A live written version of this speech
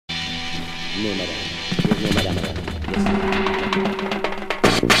No, madam. There's no madam, madam.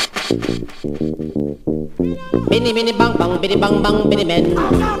 Bini bini bang bang bini bang bang bini men.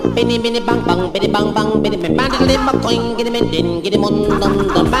 Bini bini bang bang bini bang bang bini men. Bandit in my coin, get him in, get him on don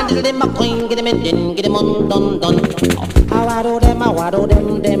don. Bandit in my coin, get him in, get him on don don. How I do them, how I do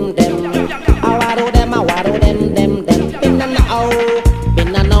them, them. How I do them, how I do them, them. Been an ow,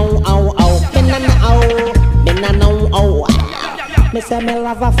 been an ow, ow, ow. Been an ow, been an ow, ow. Me say me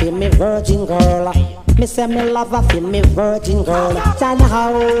love a feel me virgin girl. Me say me love a feel me virgin girl. Jana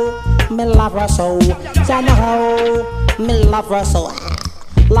how me love her so. Jana how me love her so.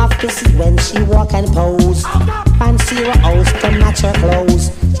 Love to see when she walk and pose. Fancy her house to match her clothes.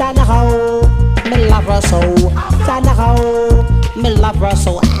 Jana how me love her so. Jana how me love her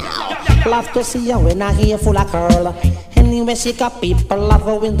so. Love to see her when her hair full of curl. Anyway, she got people love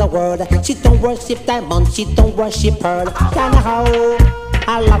her in the world. She don't worship diamond, she don't worship pearl. Jana how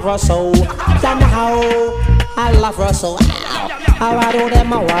I love her so. Jana how I love her so. How I do them,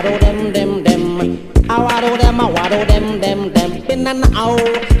 how I do them. How I do them, how I do them. Been an ow,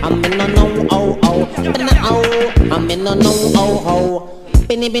 I'm in a no, oh. Been an ow, I'm in a no, oh.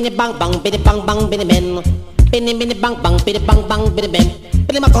 Binny binny bang bang, binny bang bang, binny men. Binny binny bang bang, binny bang bang, binny men.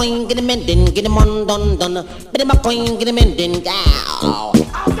 Binny my coin, get him in, get him on, don. Binny my coin, get him in, down.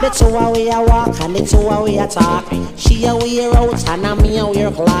 That's how we a walk and that's how we a talk. She a wear out and a me a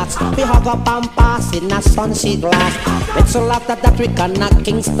wear clocks. We hug up and pass in a sunset glass. It's a lot that we can at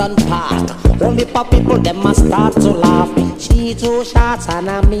Kingston Park. Only for people them must start to laugh. She too short and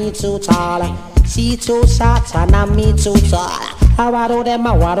a me too tall. She too short and a me too tall. How I do them,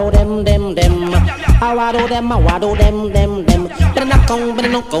 how I do them. How I do them, how I do them. Better not come, better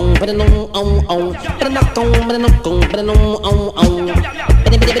not come, better no, oh. Better not come, better not come, better no, oh.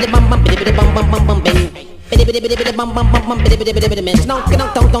 Biddy bum bum biddy bum bum bum bum bing. Biddy bum bum bum bum biddy men. No, get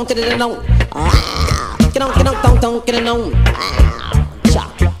on don't get it no. Get on don't get it no.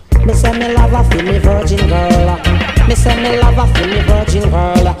 Me say me love a feel me virgin girl. Me say me love a feel me virgin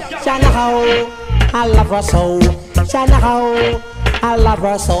girl. Shana how I love her so. Shana how I love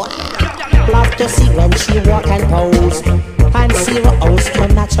her so. Love to see when she walk and pose. And see her house to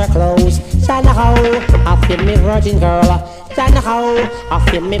match her clothes. Shana how I feel me virgin girl. Shana how I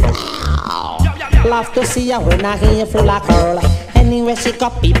feel me. Love to see her when her hair full of curl. Anyway, she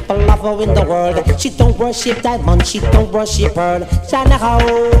got people love her in the world. She don't worship diamond, she don't worship pearl. Shana how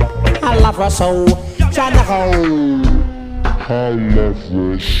I love her so. Shana how I love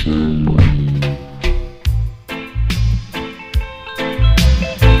her so.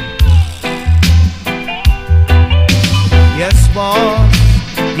 Yes, boss.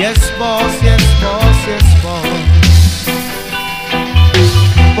 Yes, boss. Yes, boss. Yes, boss.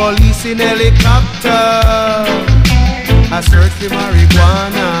 Police in helicopter, a search for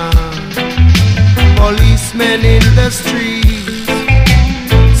marijuana. Policemen in the streets,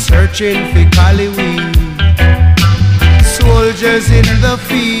 searching for cali weed. Soldiers in the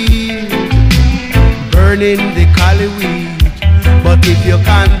field, burning the cali weed. But if you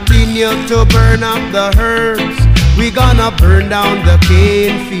continue to burn up the herbs, we gonna burn down the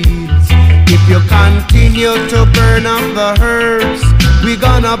cane fields. If you continue to burn up the herbs, we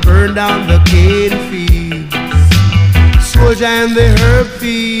gonna burn down the cane fields. Soldier in the herb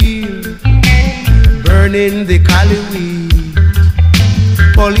field, burning the cali weed.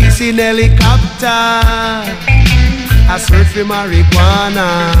 Police in helicopter, a search for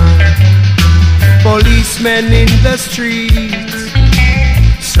marijuana. Policemen in the streets,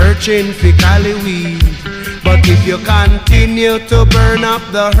 searching for cali weed. But if you continue to burn up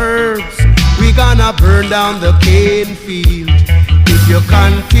the herbs, we gonna burn down the cane field. If you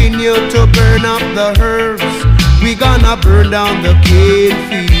continue to burn up the herbs, we gonna burn down the cane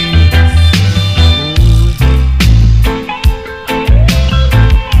field.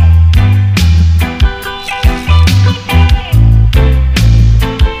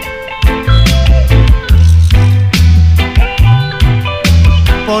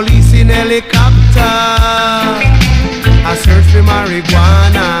 Police in helicopter, a search for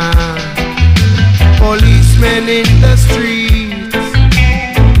marijuana. Policemen in the streets,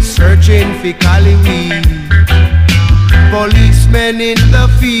 searching for cali weed. Policemen in the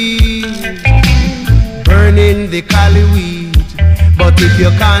field, burning the cali weed. But if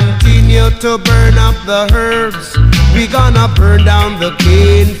you continue to burn up the herbs, we gonna burn down the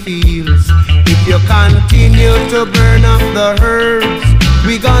cane fields. If you continue to burn up the herbs,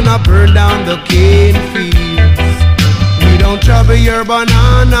 we gonna burn down the cane fields. We don't trouble your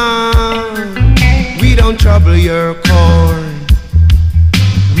banana, we don't trouble your corn.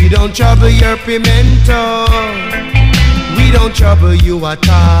 We don't trouble your pimento, we don't trouble you at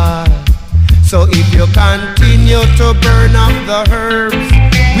all. So if you continue to burn up the herbs,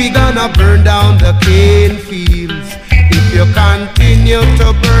 we gonna burn down the cane fields. If you continue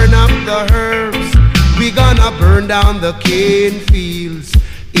to burn up the herbs, we gonna burn down the cane fields.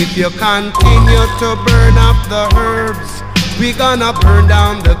 If you continue to burn up the herbs, we gonna burn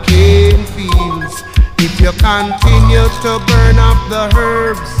down the cane fields. If you continue to burn up the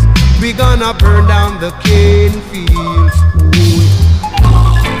herbs, we gonna burn down the cane fields. Ooh.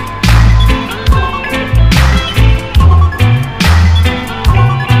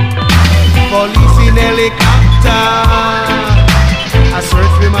 Police in helicopter, I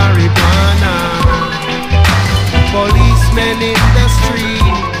search for marijuana. Policemen in the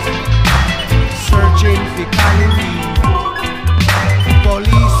street, searching for calories.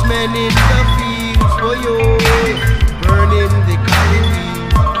 Policemen in the fields, oh yo, burning the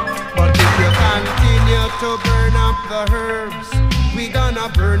calories. But if you continue to burn up the herbs, we gonna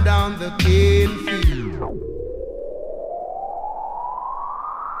burn down the cane field.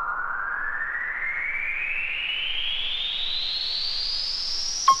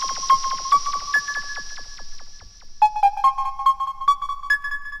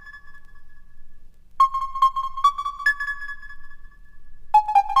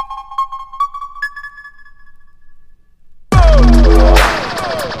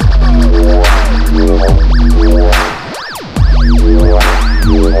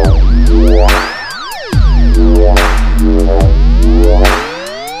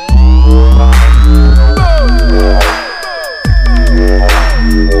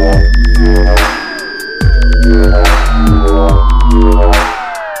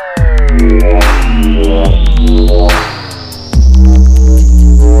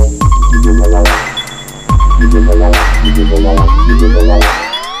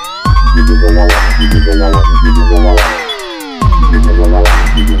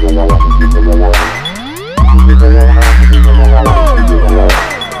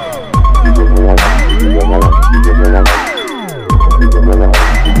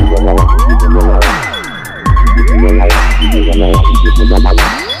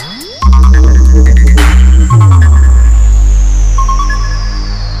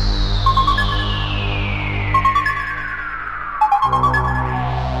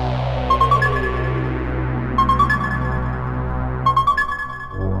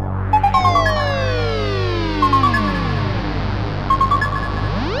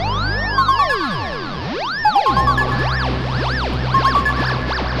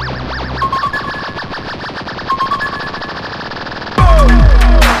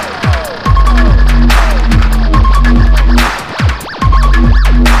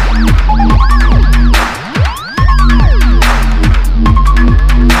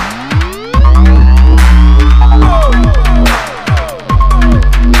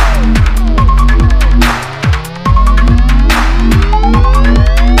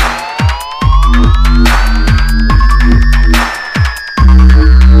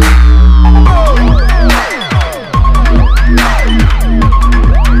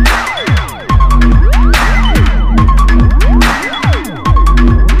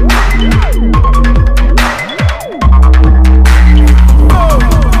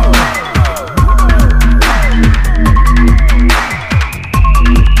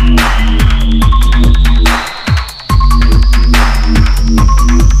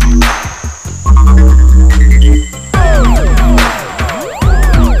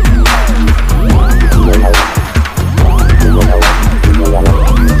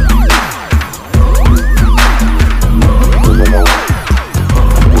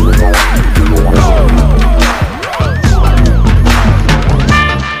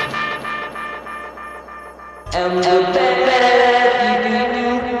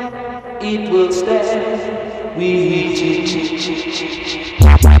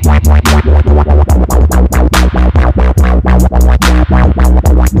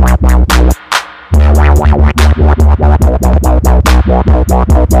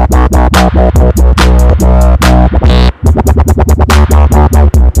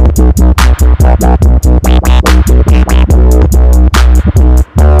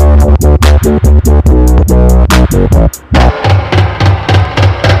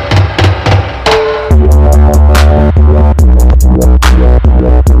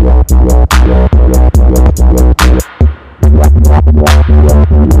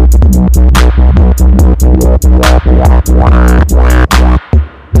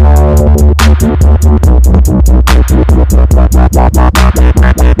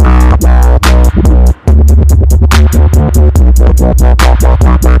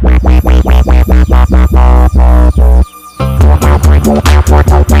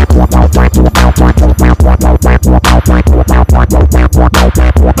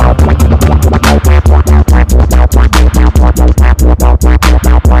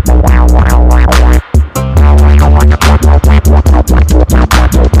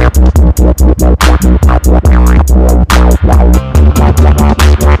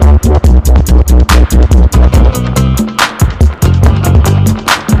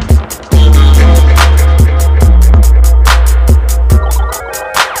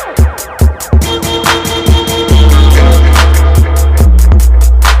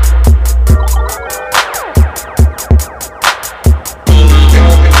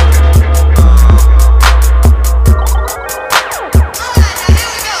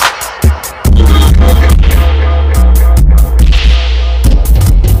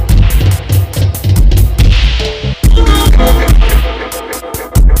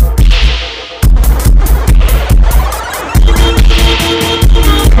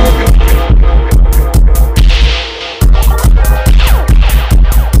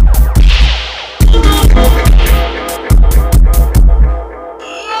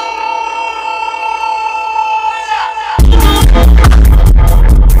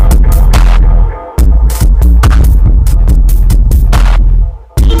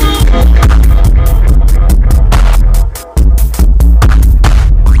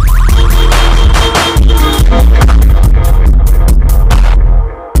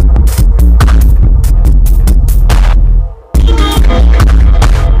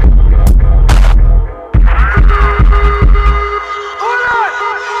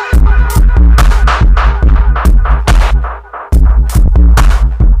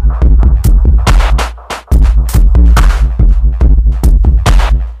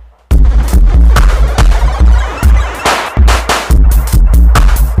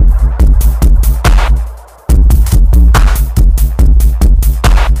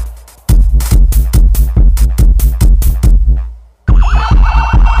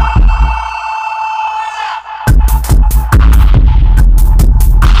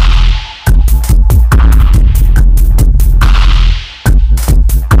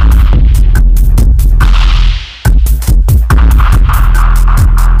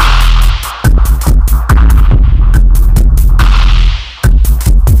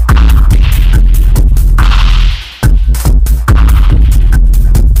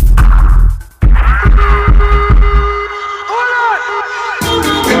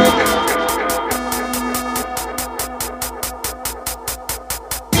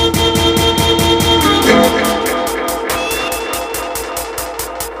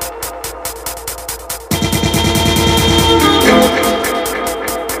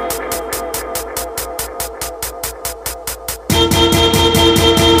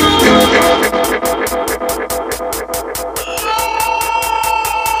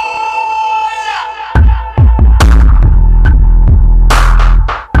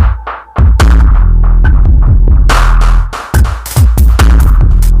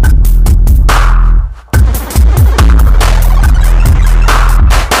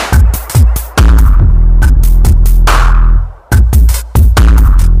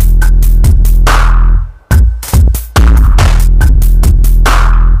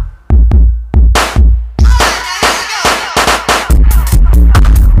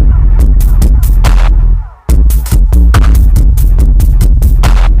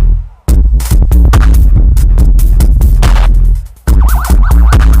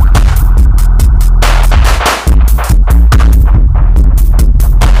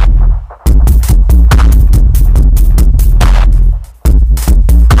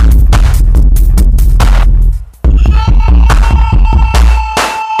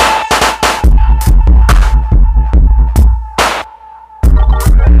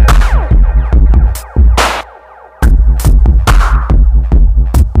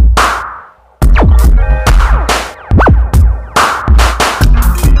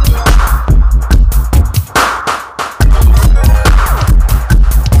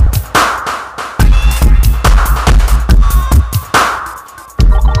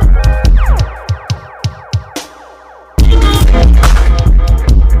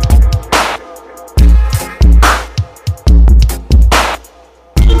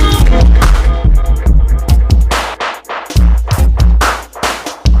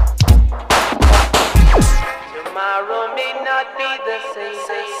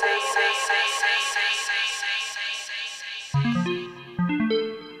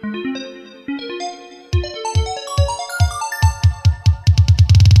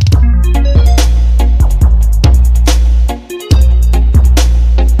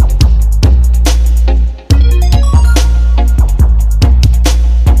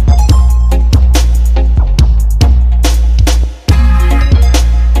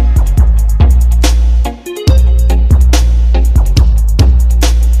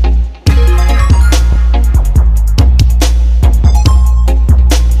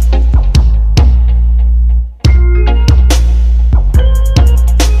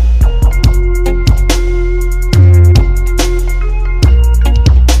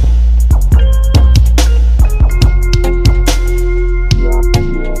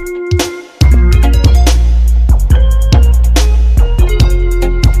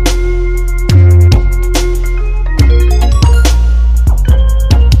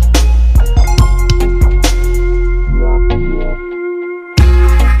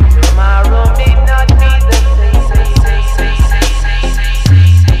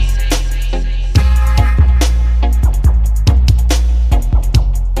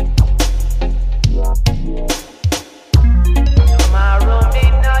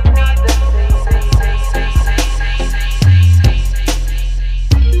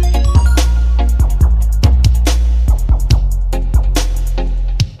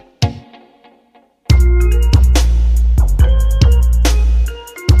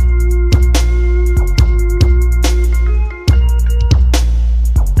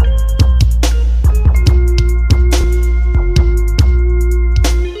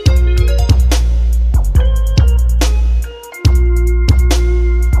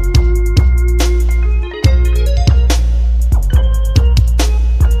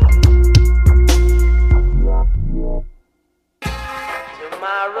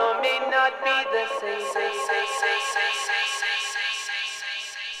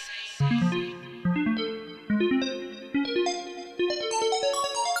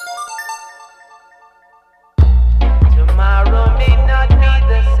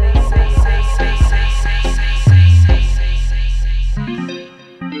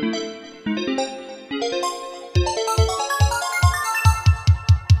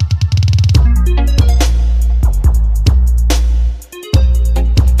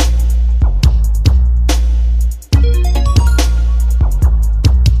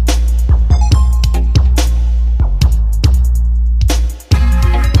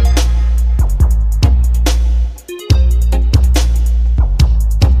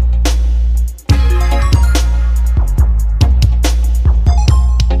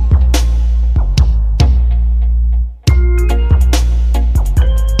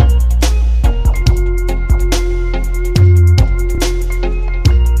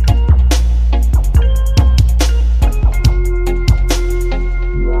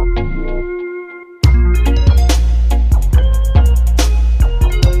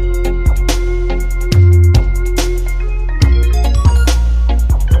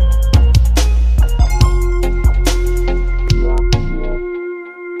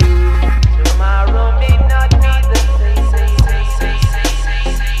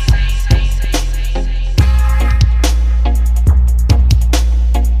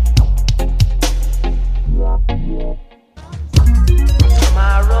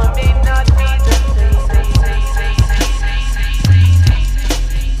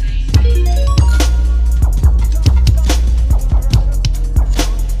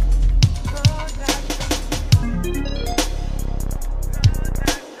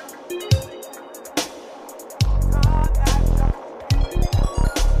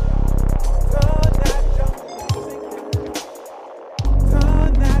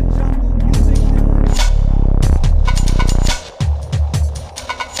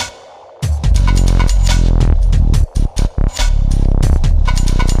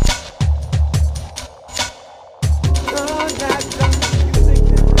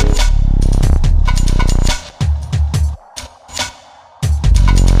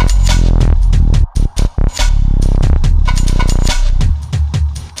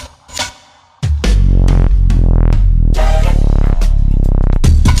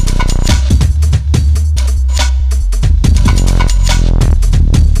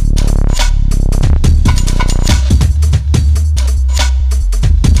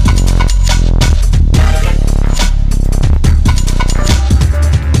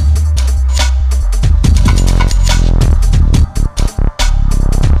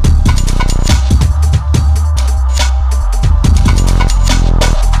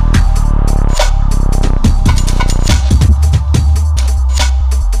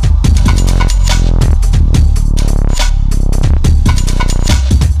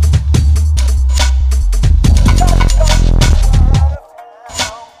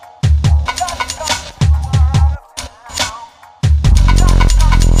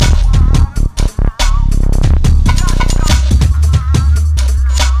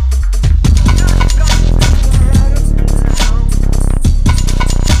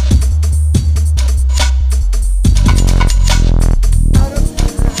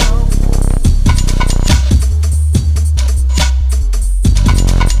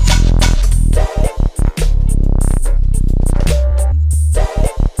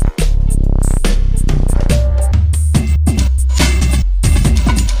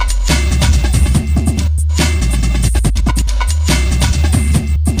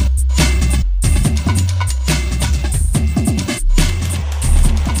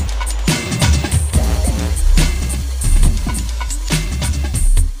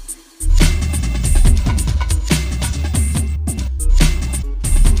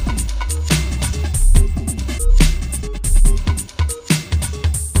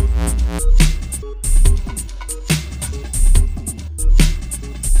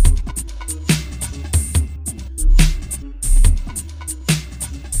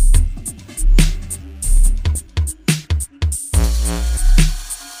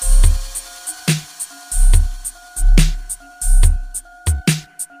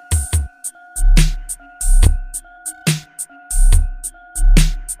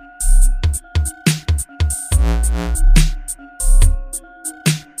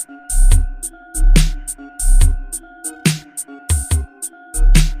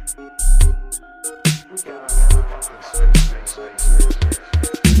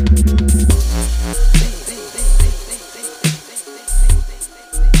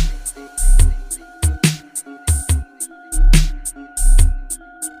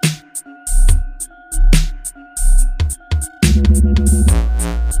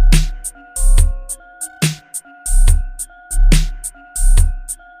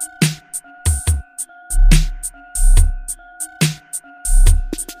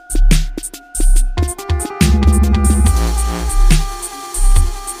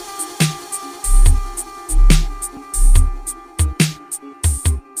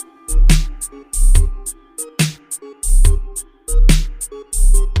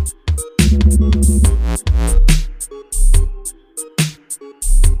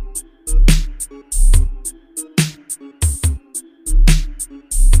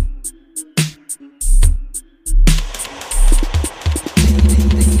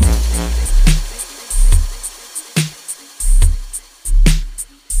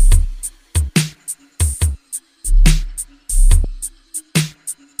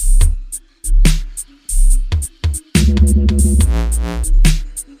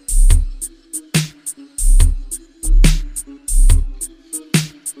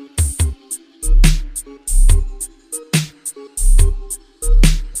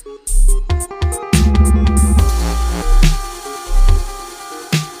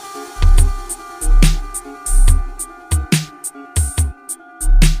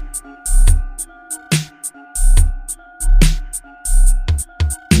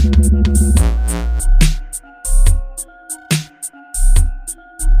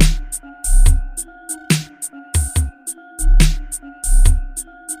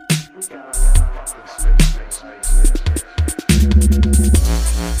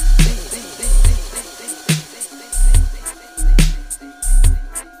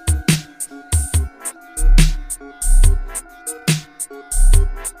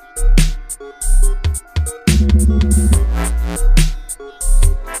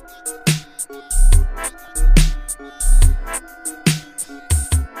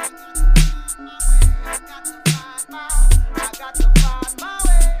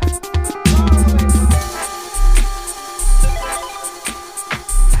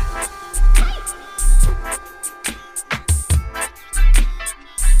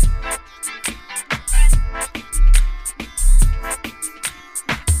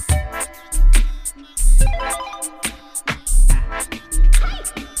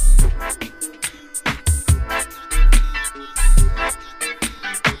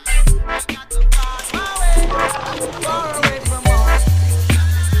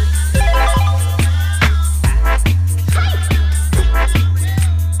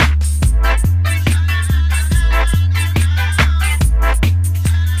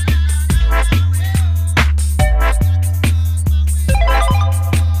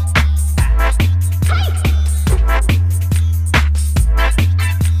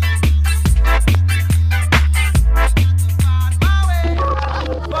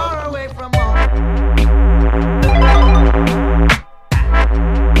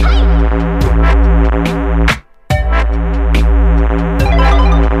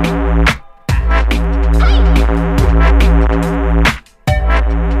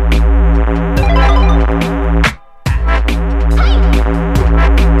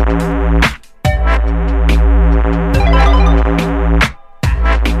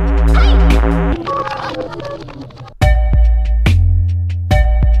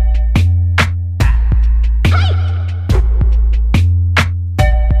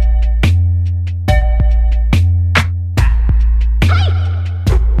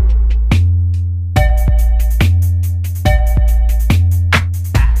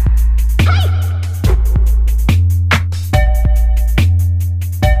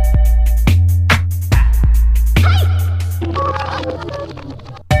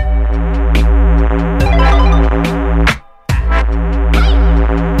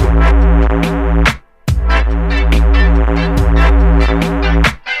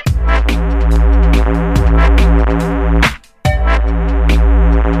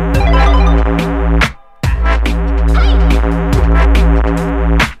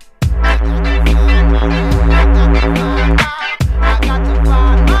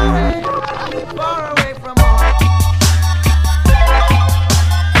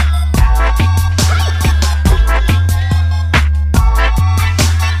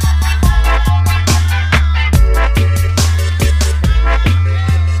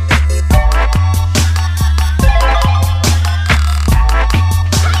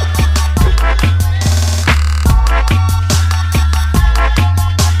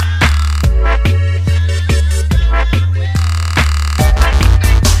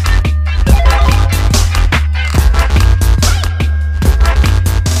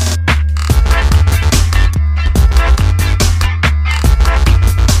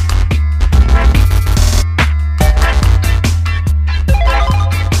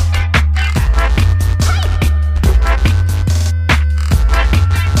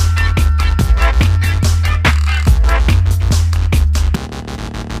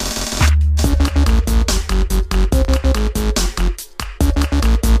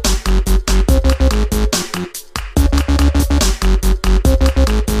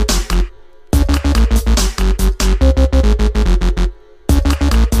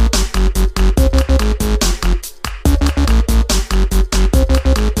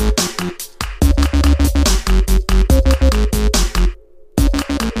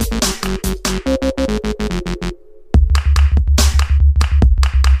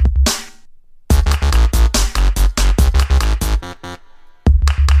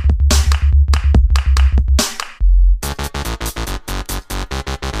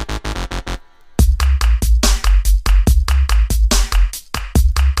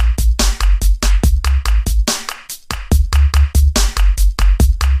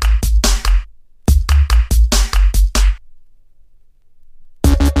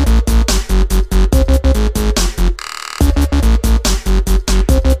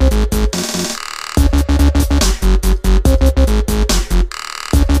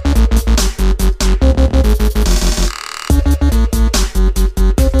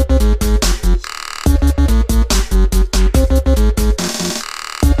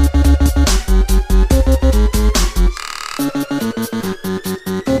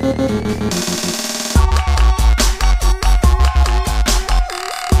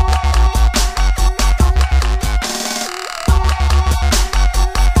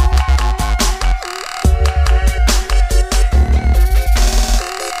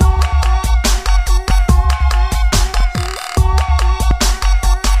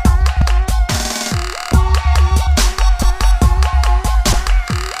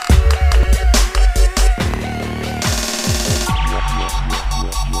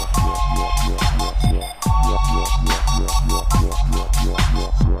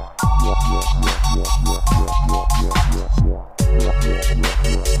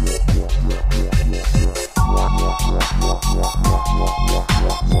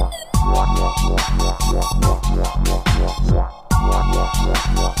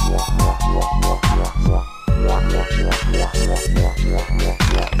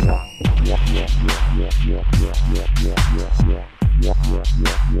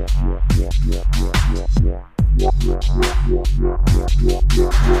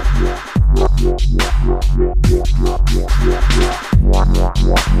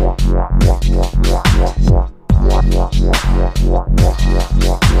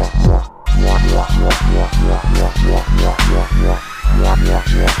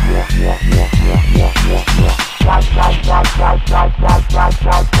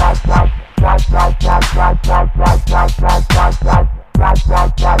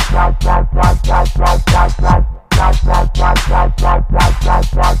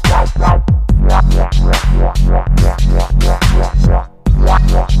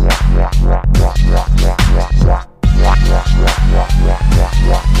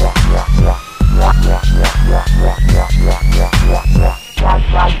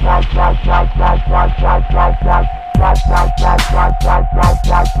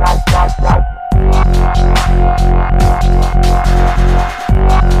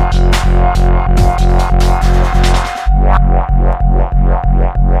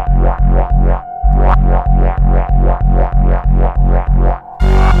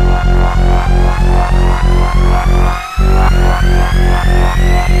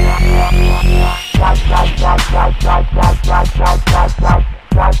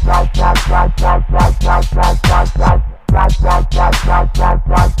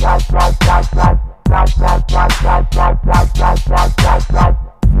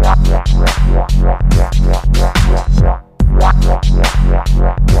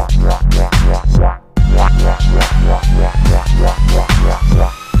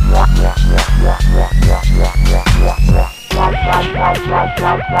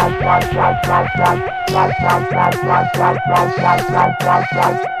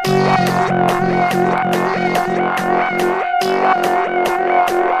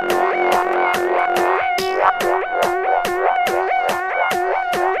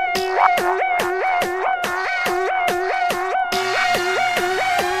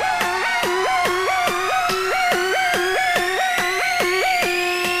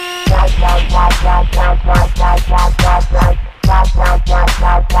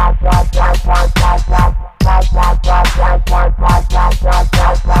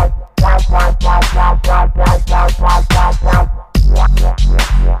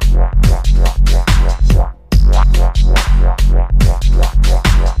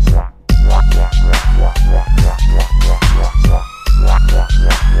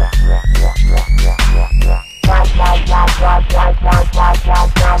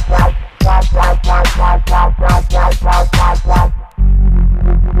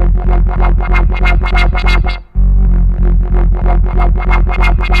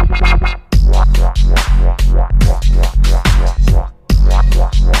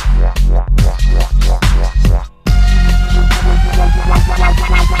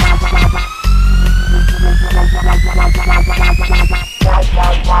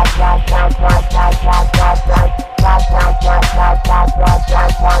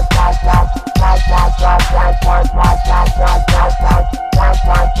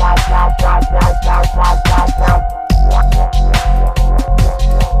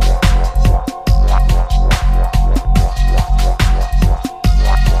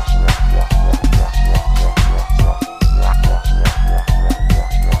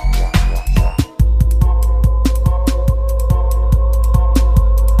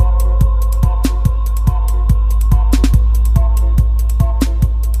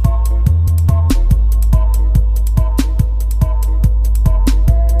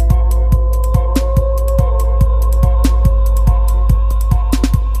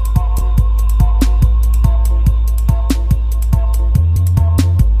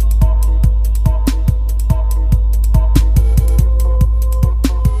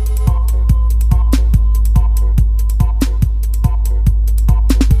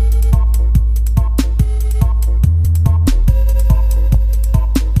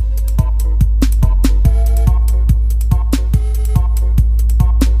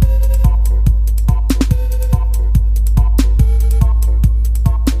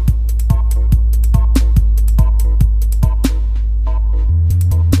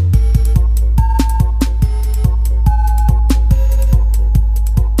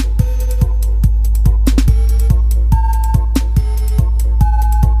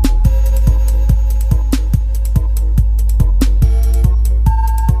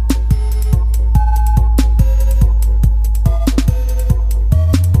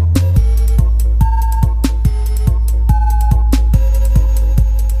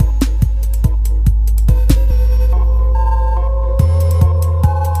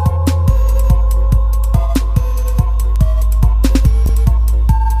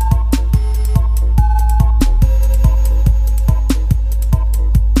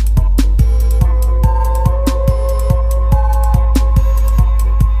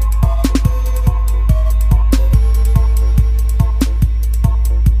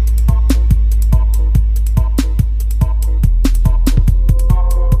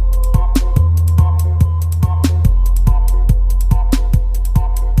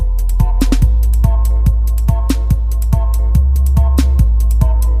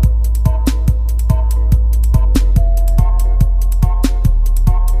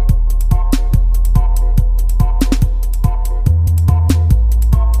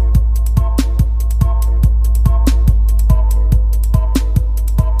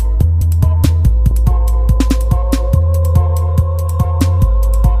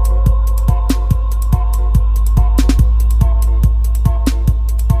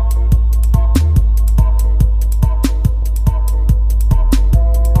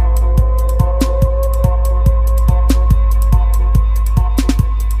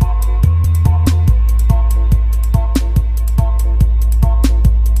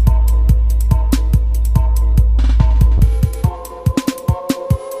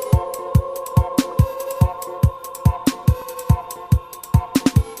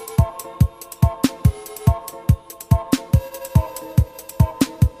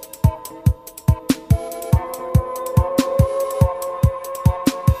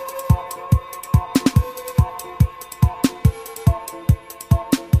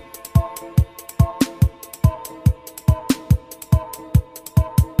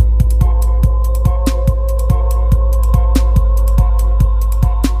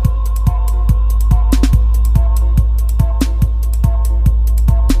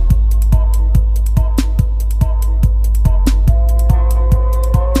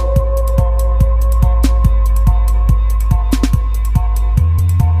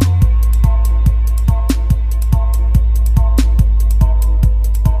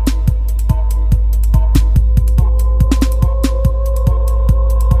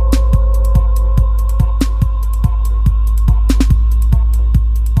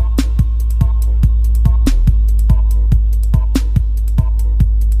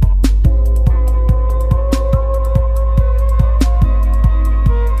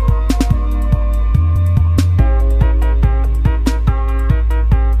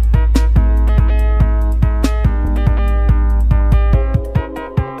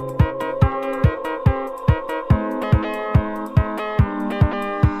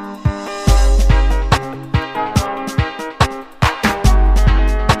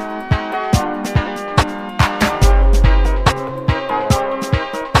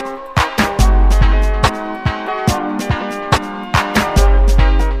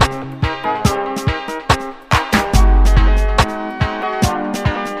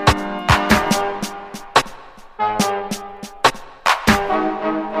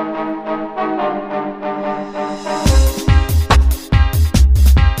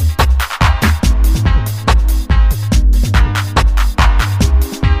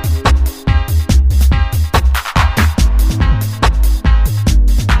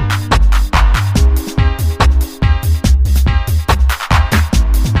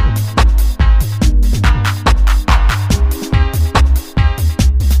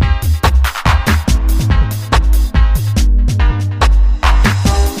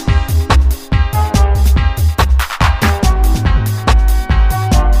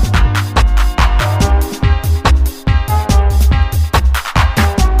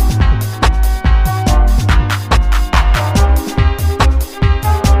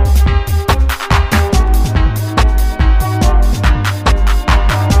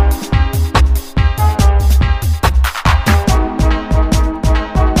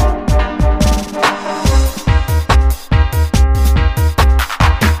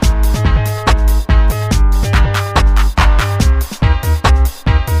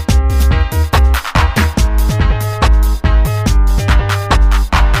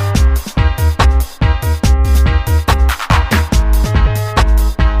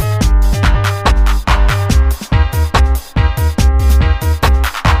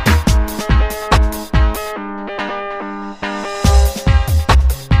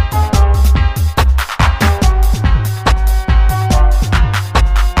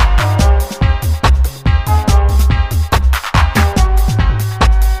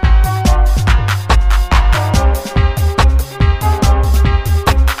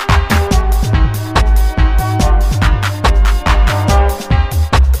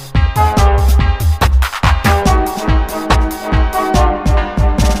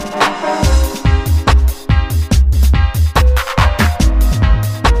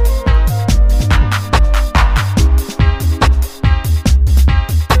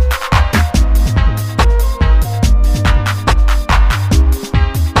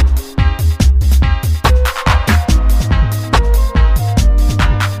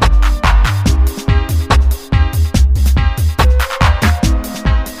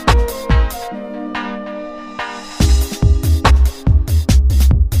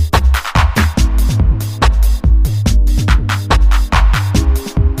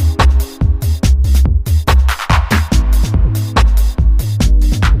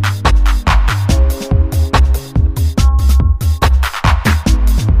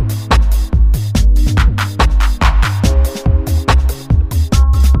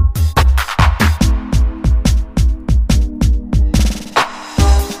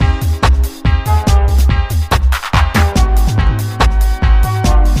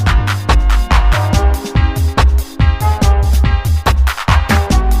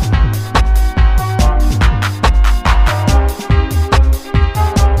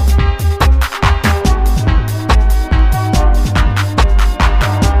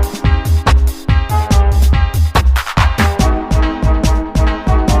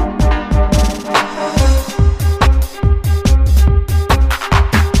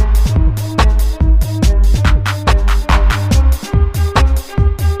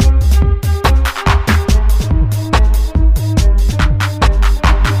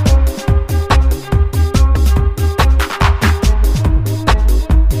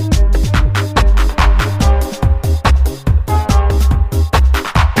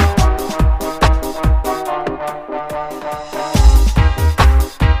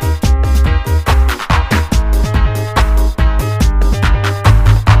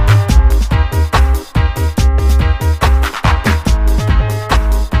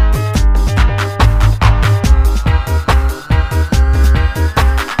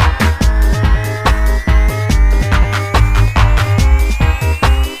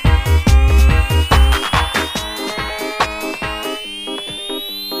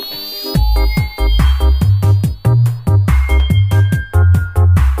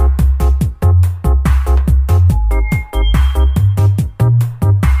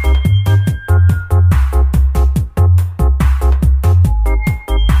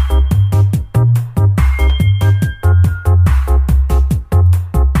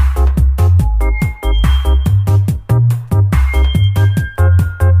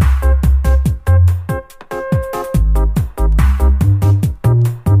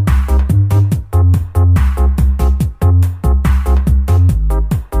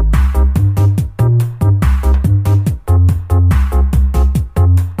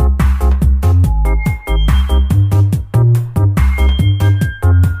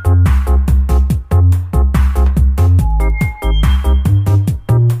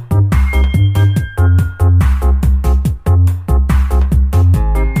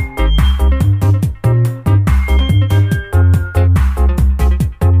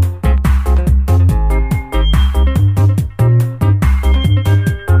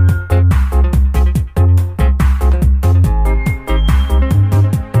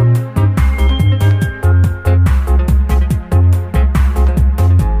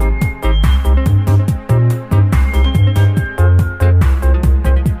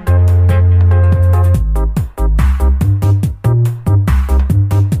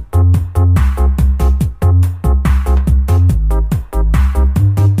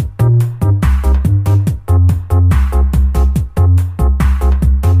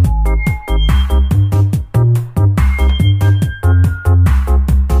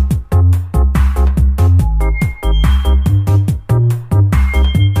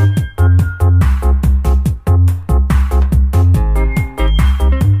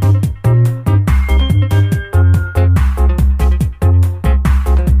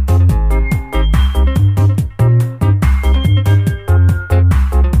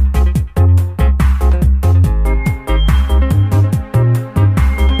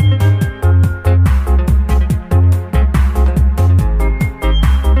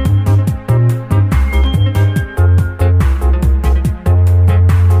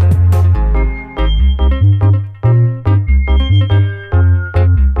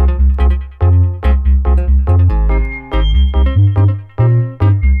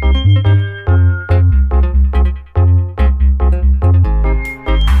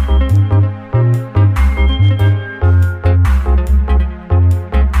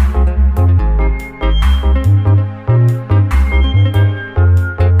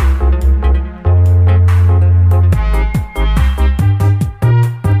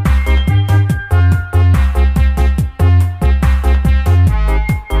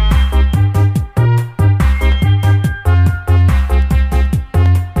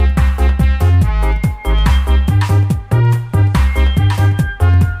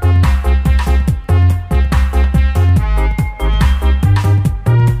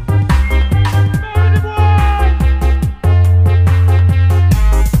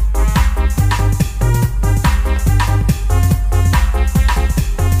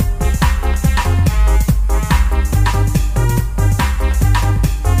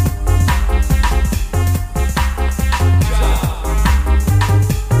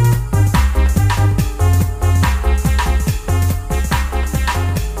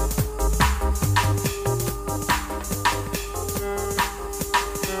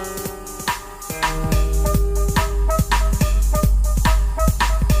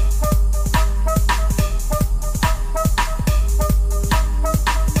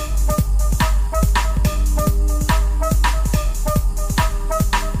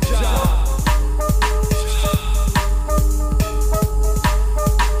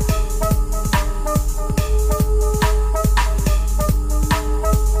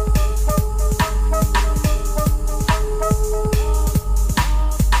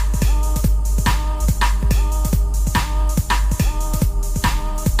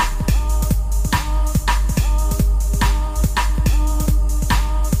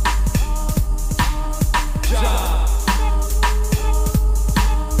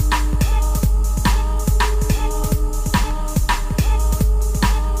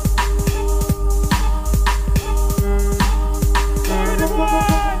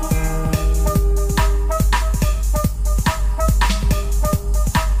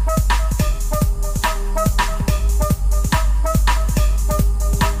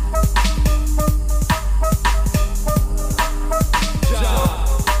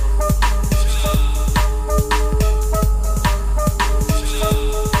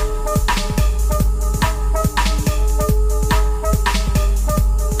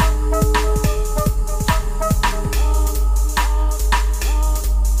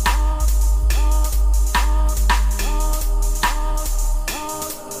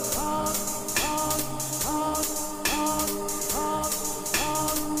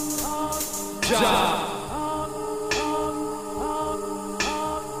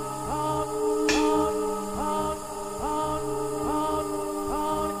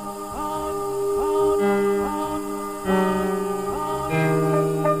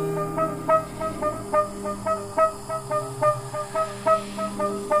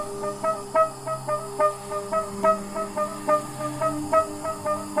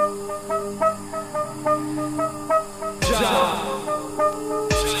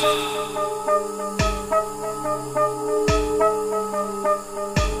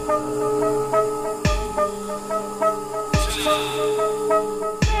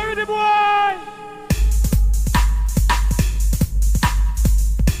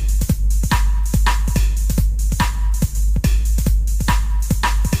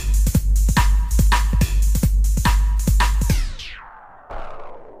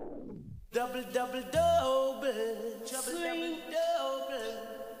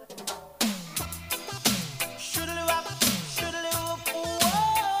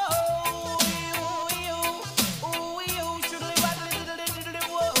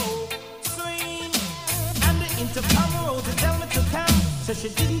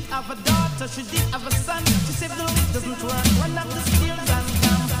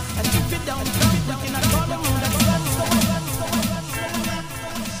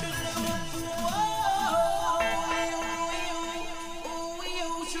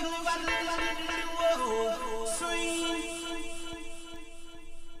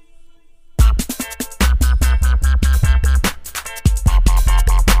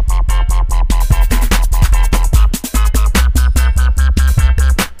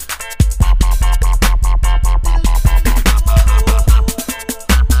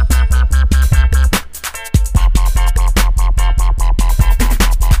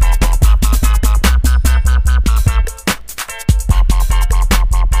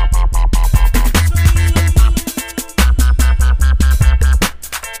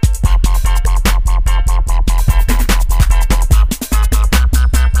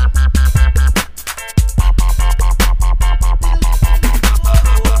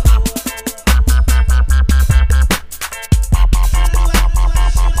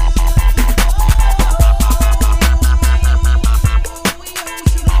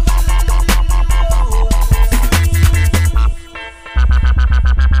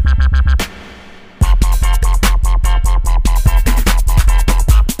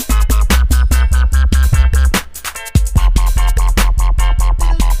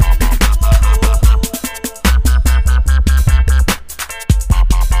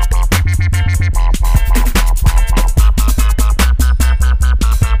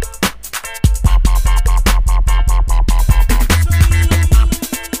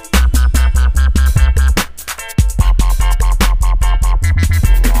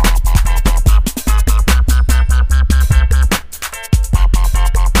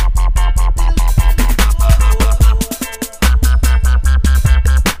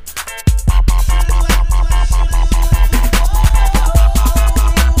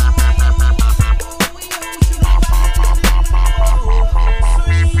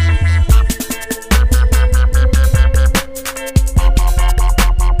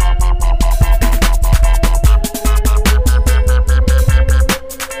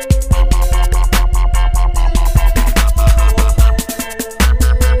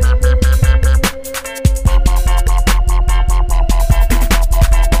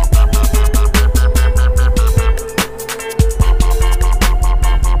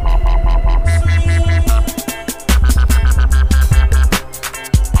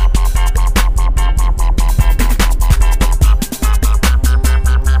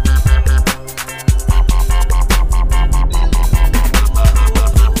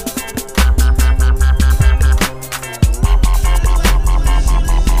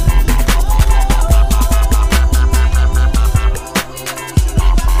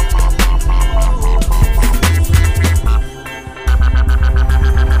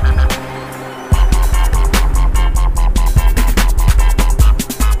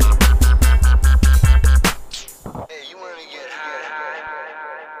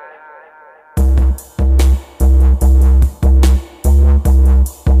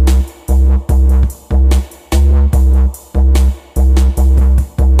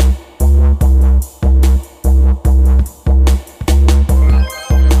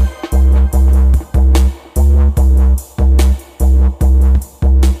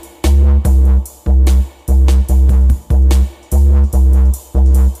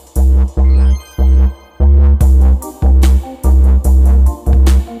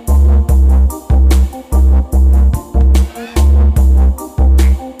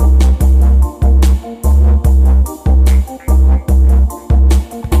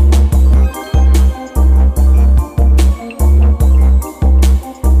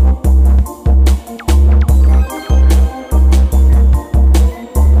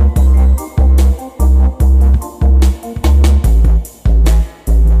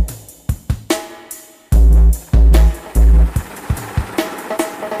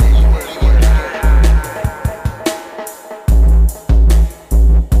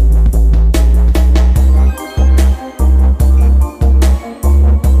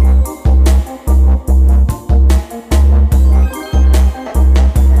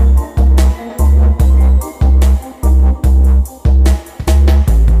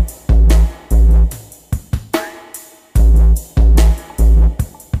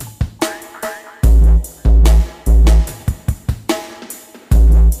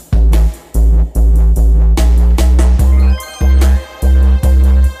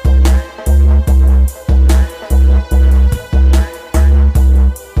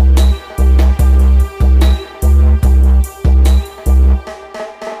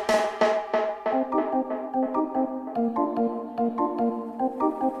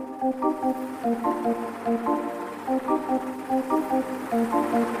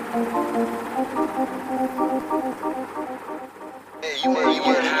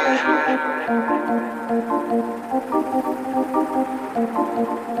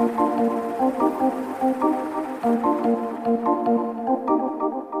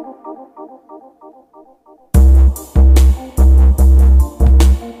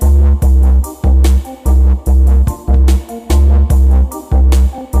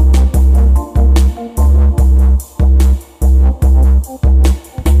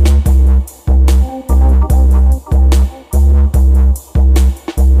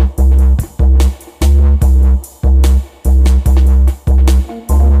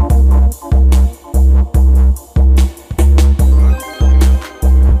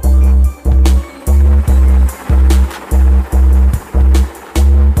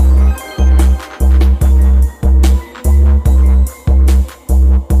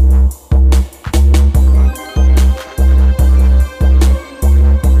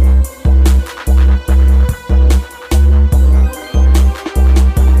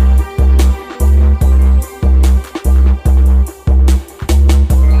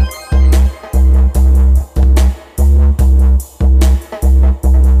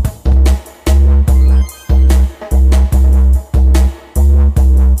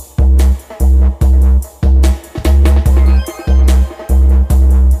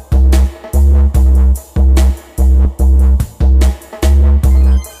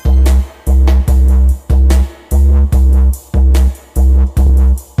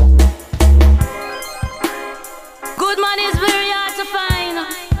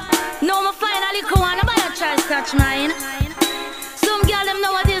 touch mine. Some girl them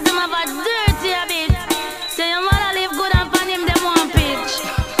nowadays them have a dirty habit. Say your mother live good and pan him them one pitch.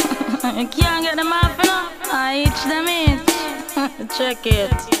 You can't get them off, you know. I itch them itch. Check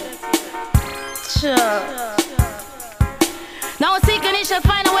it. Sure. Now seeking it should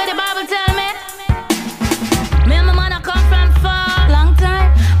find a way the Bible tell me. Me and my man I come from far, long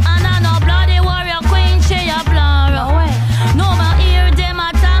time. And I know bloody warrior queen, she a plural. No more hear them a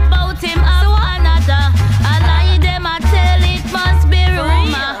talk about him as another. I lie them a tell it must be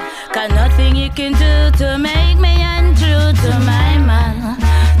rumor. Cause nothing you can do to make me untrue to my man,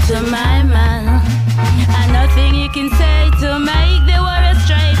 to my man. And nothing you can say to make the world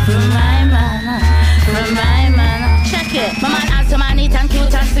straight from my man, from my man. Check it. My man has man neat and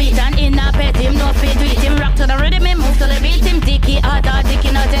cute and sweet and in a pet him no fit with him. Rock to the rhythm, him move to the beat him. Dicky harder,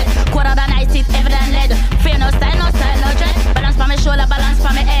 dicky not dead. Quarter than ice, it evident lead. Fear no style, no dread. Balance for me shoulder, balance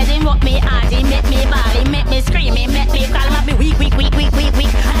for me head. Him walk me hard, he make me ball, he make me scream, he make me call. Him be weak.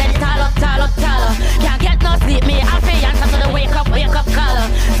 And then tall up. Can't get no sleep, me I feel answer to the wake up caller.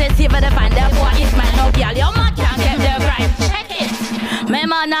 Says see for the find the boy is my no girl. Your man can't get the right. Check it. Me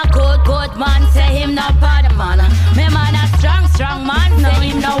man a good man, say him no bad man. Me man a strong man, say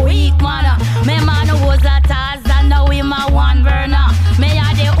him no weak man. Me man was a Tarzan, now him a one burner. Me a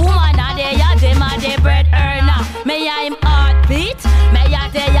the woman, a the them a the bread earner. Me a him heartbeat, me a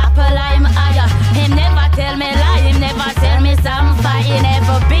the apple I'm higher. Him never tell me lie, him never tell me some fight. He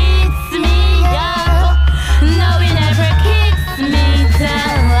never beats me up, no he never kicks me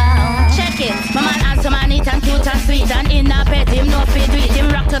down. Check it, my man answer man neat and cute and sweet and in a pet him no fit with him.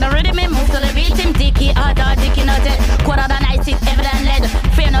 Rock to the rhythm, him move to the beat him. Dicky harder, dicky not dead. Quarter than ice, it evident lead.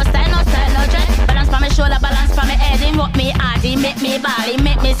 Fear no style, no dread. Balance for me shoulder, balance for me head. Him walk me hard, he make me ball, he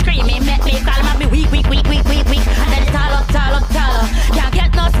make me scream, he make me call. Him be weak. And then tall up. Can't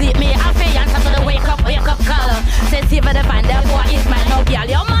get no sleep, me I feel answer to the wake up caller. Say see for the find the boy is my no girl.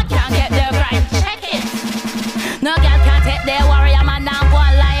 Your man can't get the right. Check it. No girl can't take the warrior man and go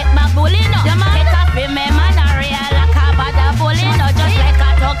like baboon. Your man get off with me man a real like a bad bully. No just like a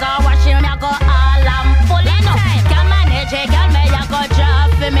tugger wash him I go all and pulling up. Can manage it, girl me I go drop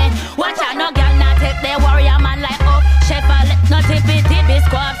for me. Watch out no girl not take the warrior man like up. Chef no tippy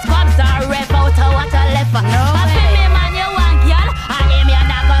squabs are rep out of water left. No way. Me man you want girl, and him you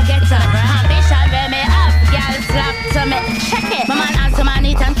not go get her. Ambition where me have girl slap to me. Check it. My man answer man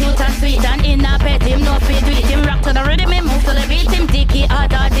eat and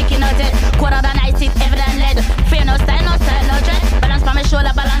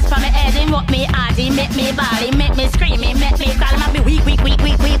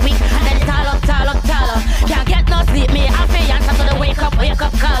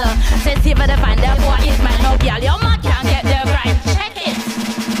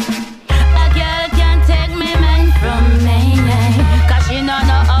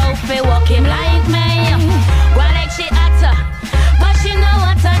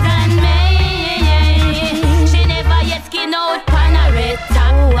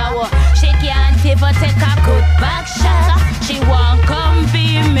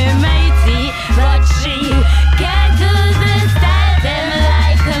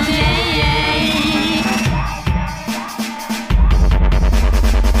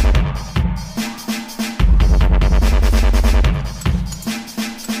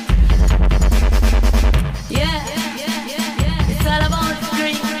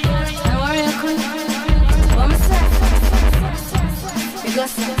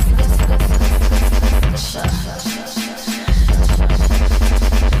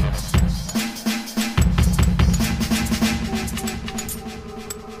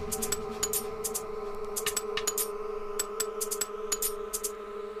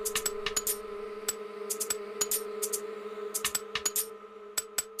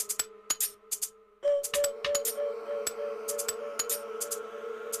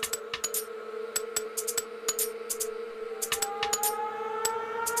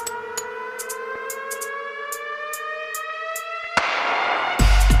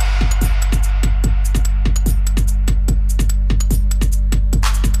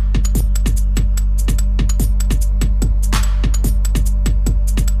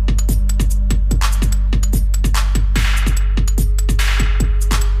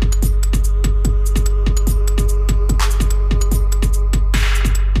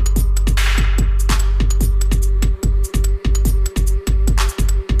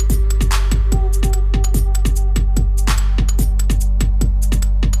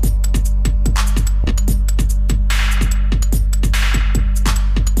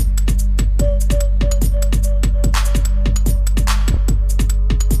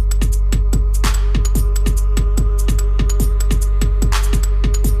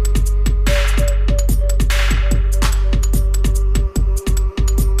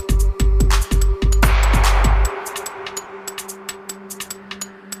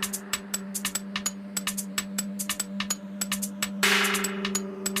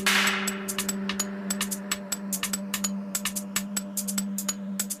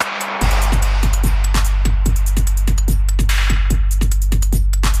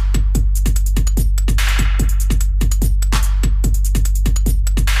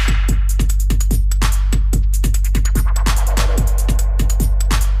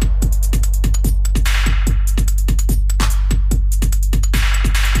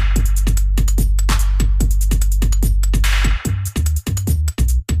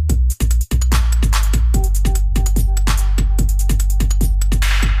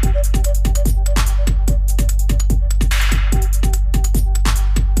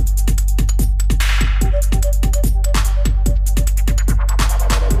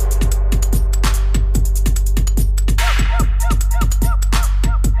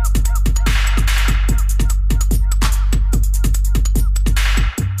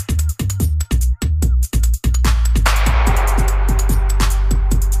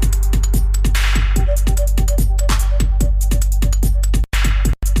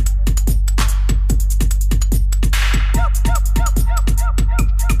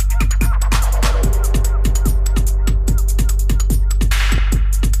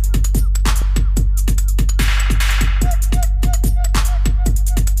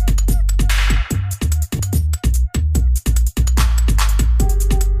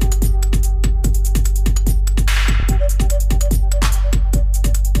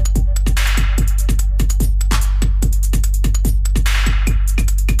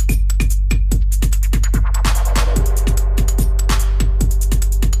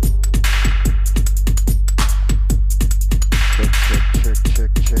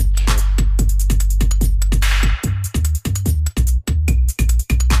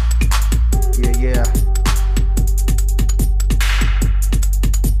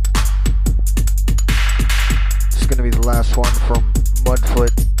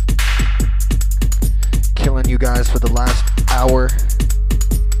Mudfoot, killing you guys for the last hour.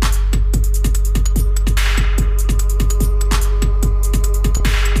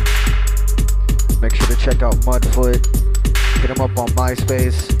 Make sure to check out Mudfoot. Hit him up on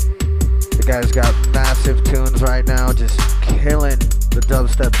MySpace. The guy's got massive tunes right now, just killing the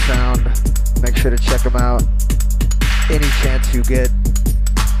dubstep sound. Make sure to check him out any chance you get.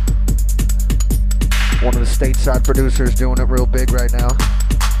 One of the stateside producers doing it real big right now.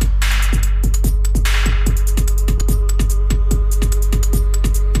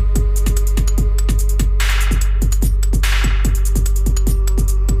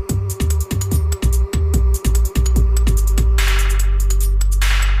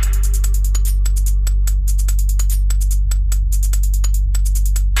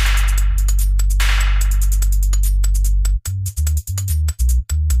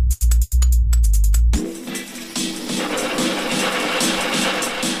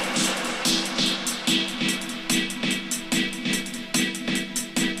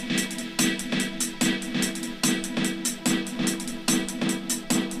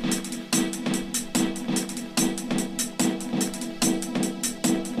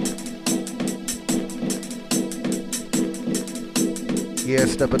 Yeah,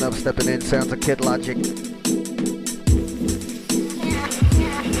 stepping up, stepping in, sounds of Kidlogic.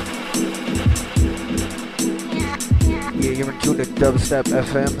 You're in tune to Dubstep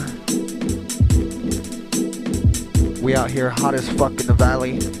FM. We out here hot as fuck in the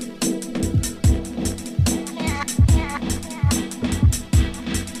valley.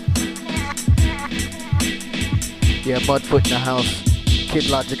 Yeah, Mudfoot in the house.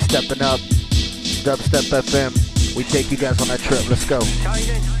 Kidlogic stepping up. Dubstep FM. We take you guys on that trip. Let's go.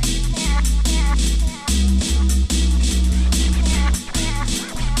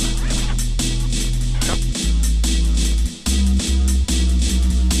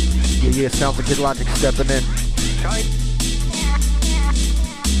 Yeah, sounds like Kidlogic stepping in.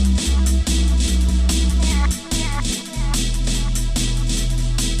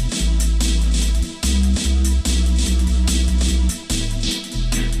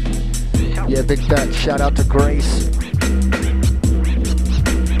 Yeah, big fat shout out to Grace.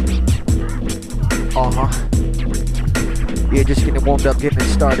 Yeah, just getting warmed up, getting it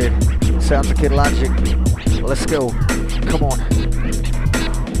started. Sounds like Kidlogic. Let's go. Come on.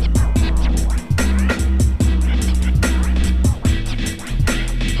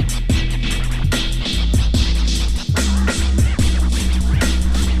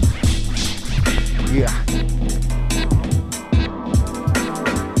 Yeah.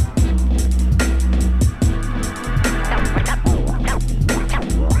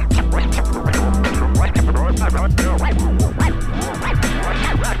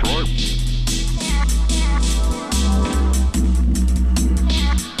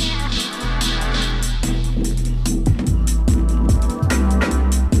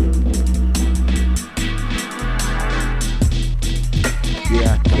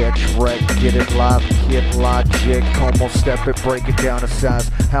 Get it live, Kidlogic, almost step it, break it down to size.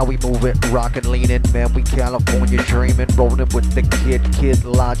 How we move it, rockin', leanin', man, we California dreamin', rollin' with the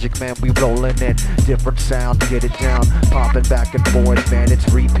Kidlogic, man, we rollin' in. Different sound, get it down, poppin' back and forth, man, it's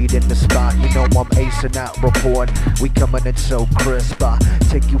repeat in the spot. You know I'm acing that report, we comin' in so crisp,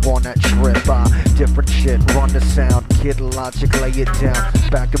 take you on that trip, different shit, run the sound, Kidlogic, lay it down,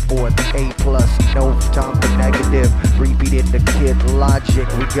 back and forth, A+, no time for negative, repeat in the Kidlogic,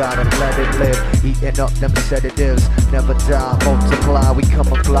 we gotta let it live, eating up them sedatives, never die, multiply, we come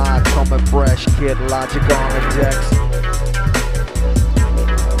and fly, coming fresh, Kidlogic on the decks.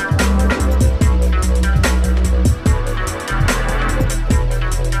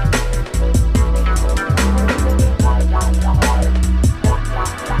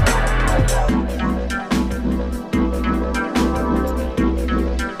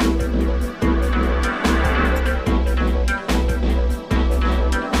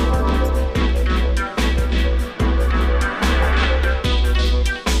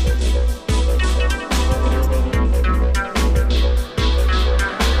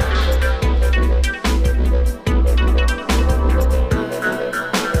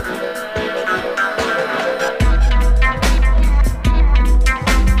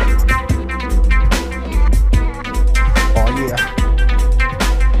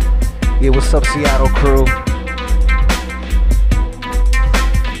 What's up, Seattle crew?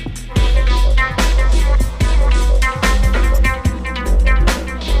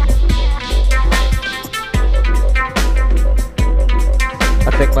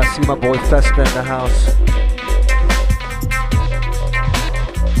 I think I see my boy Festa in the house.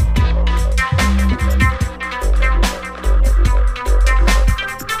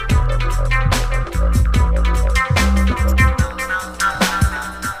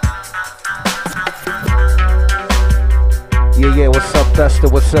 Yeah, what's up, Festa?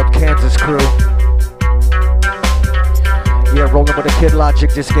 What's up, Kansas crew? Yeah, rolling with the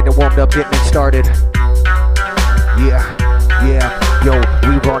Kidlogic, just getting warmed up, getting it started. Yeah, yo,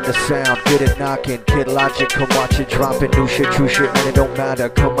 we run the sound, get it knocking. Kidlogic, come watch it dropping. New shit, true shit, man, it don't matter.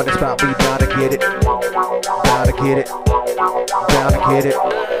 Come on the spot, we bound to get it. Bound to get it. Bound to get it.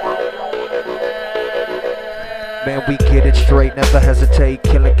 Man, we get it straight, never hesitate.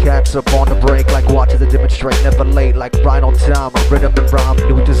 Killing cats up on the break, like watching the demonstrate. Never late, like right on time. Rhythm and rhyme,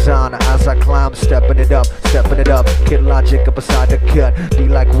 new design. As I climb, stepping it up. Kidlogic up beside the cut. Be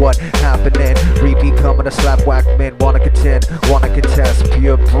like what happening? Repeat coming to slap whack men. Wanna contend, wanna contest.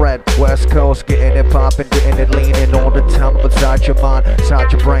 Purebred, West Coast, getting it popping, getting it leaning all the time. Beside your mind,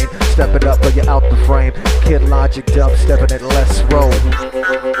 inside your brain. Stepping up, but you're out the frame. Kidlogic, dub, stepping it, let's roll.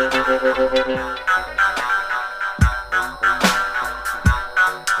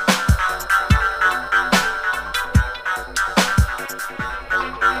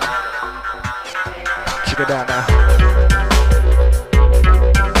 Check it out now.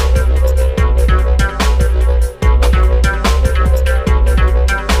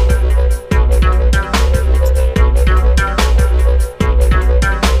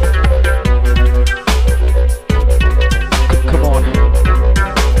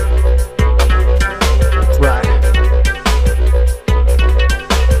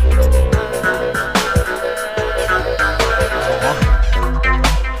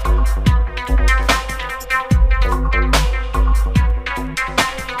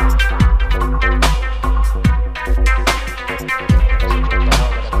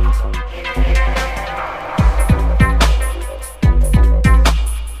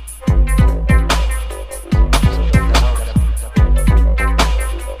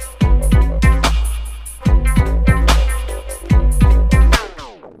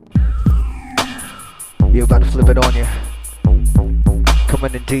 You're about to flip it on you.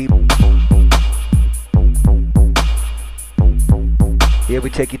 Coming in deep. Yeah, we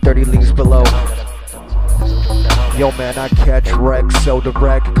take you 30 leagues below. Yo man, I catch wrecks so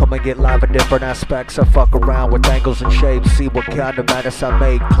direct. Come and get live in different aspects. I fuck around with angles and shapes. See what kind of madness I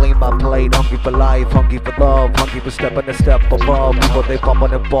make. Clean my plate, hungry for life, hungry for love, hungry for stepping a step above. People they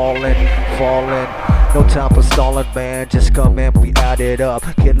bumping and balling, falling. No time for stalling, man. Just come in, we add it up.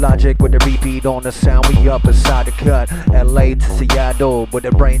 Kidlogic with the repeat on the sound. We up inside the cut. LA to Seattle with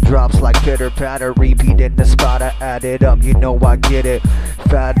the raindrops like pitter patter. Repeat in the spot, I add it up. You know I get it.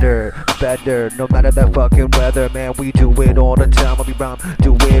 Fatter, better. No matter the fucking weather, man. We do it all the time. We rhyme,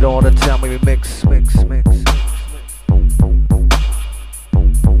 do it all the time. We mix.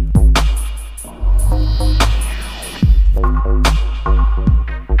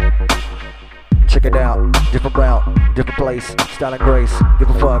 Check it out, different route, different place, style and grace, give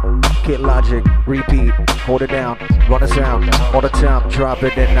a fuck, Kidlogic, repeat, hold it down, run the sound, all the time, drop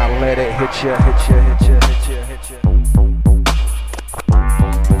it and now let it hit ya.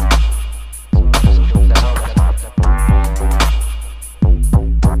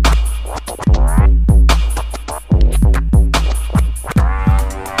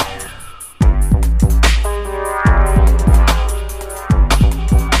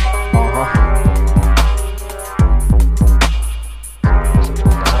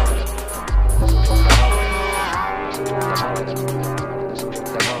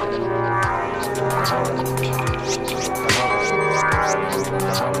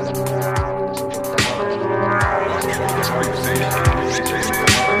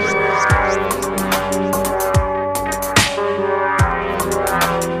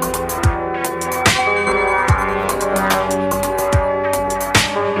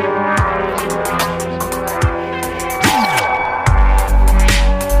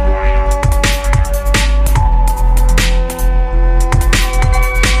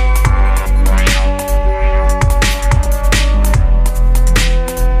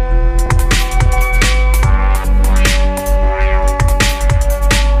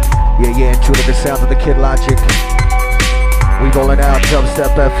 The sound of the Kidlogic. We rolling out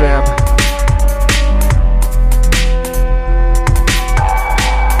Dubstep FM.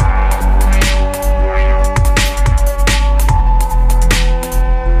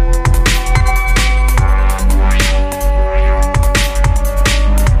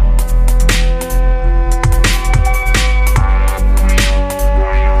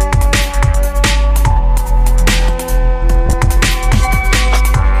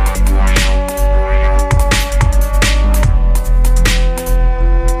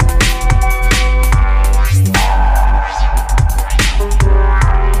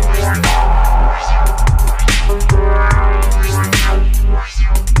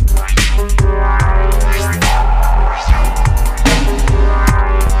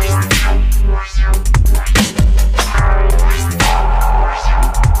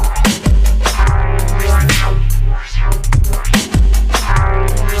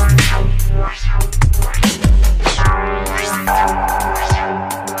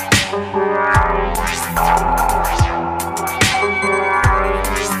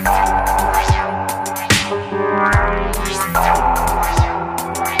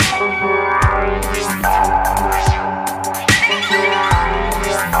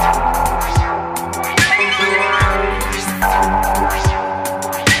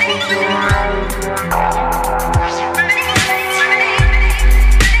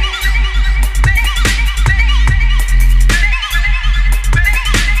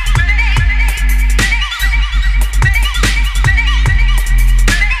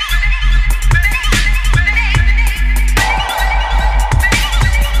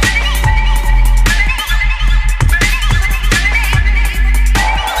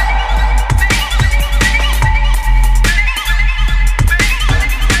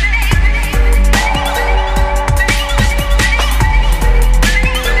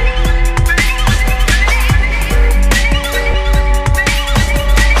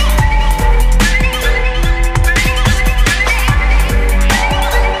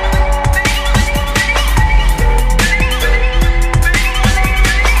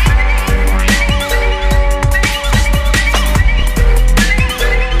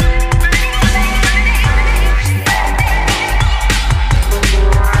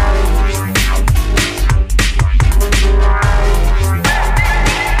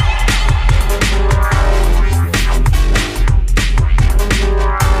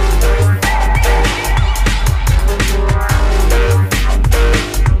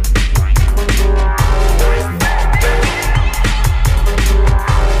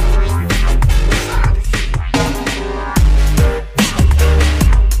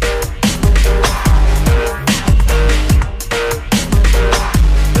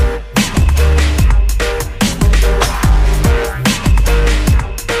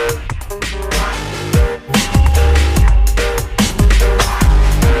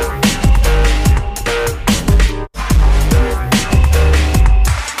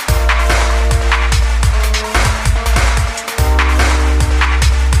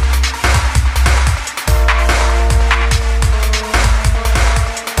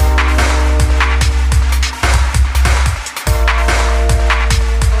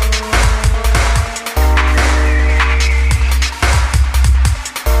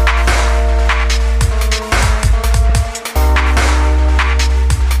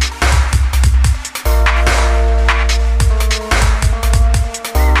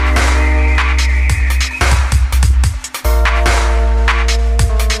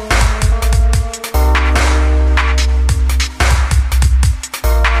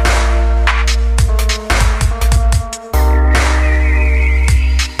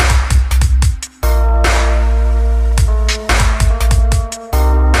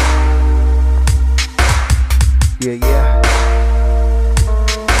 Yeah, yeah.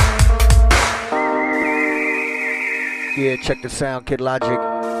 Yeah, check the sound, Kidlogic,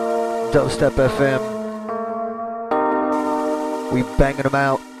 Dubstep FM. We banging them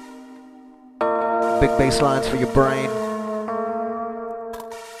out. Big bass lines for your brain.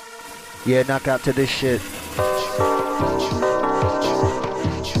 Yeah, knock out to this shit.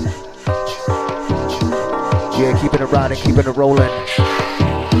 Yeah, keeping it riding, keeping it rolling.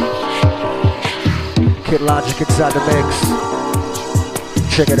 Kidlogic inside the mix.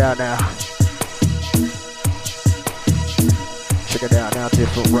 Check it out now. Check it out now,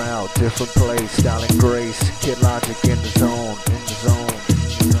 different route, different place, style and grace. Kidlogic in the zone, in the zone, in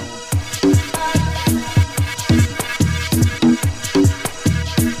the zone.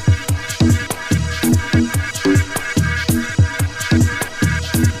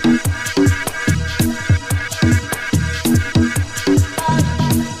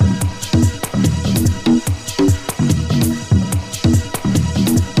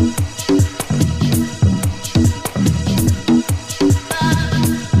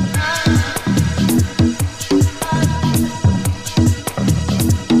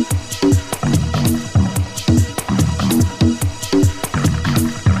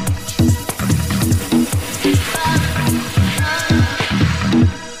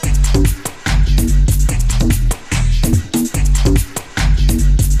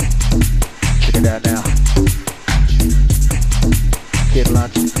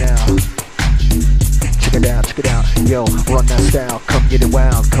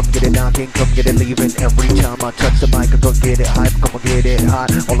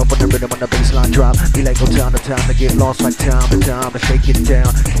 Get lost like time to time to shake it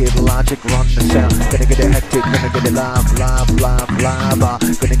down. Kidlogic, run the sound. Gonna get it hectic, gonna get it live.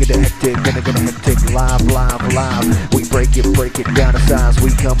 Gonna get it hectic, gonna get it hectic, live. We break it down to size. We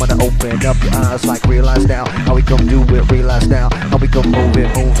come to open up your eyes like realize now. How we gon' do it, realize now. How we gon' move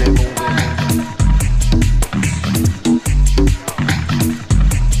it.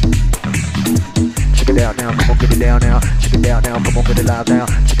 Check it out now, come on, get it down now. Check it out now, come on, get it live now.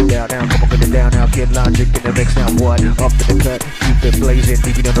 Check it out now, come on, get it down now. Kidlogic in the mix now, what? Up to the cut, keep it blazing.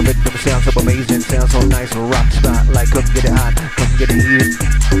 Beating on the rhythm, sounds so amazing. Sounds so nice, rock spot. Like, come get it hot, come get it heat.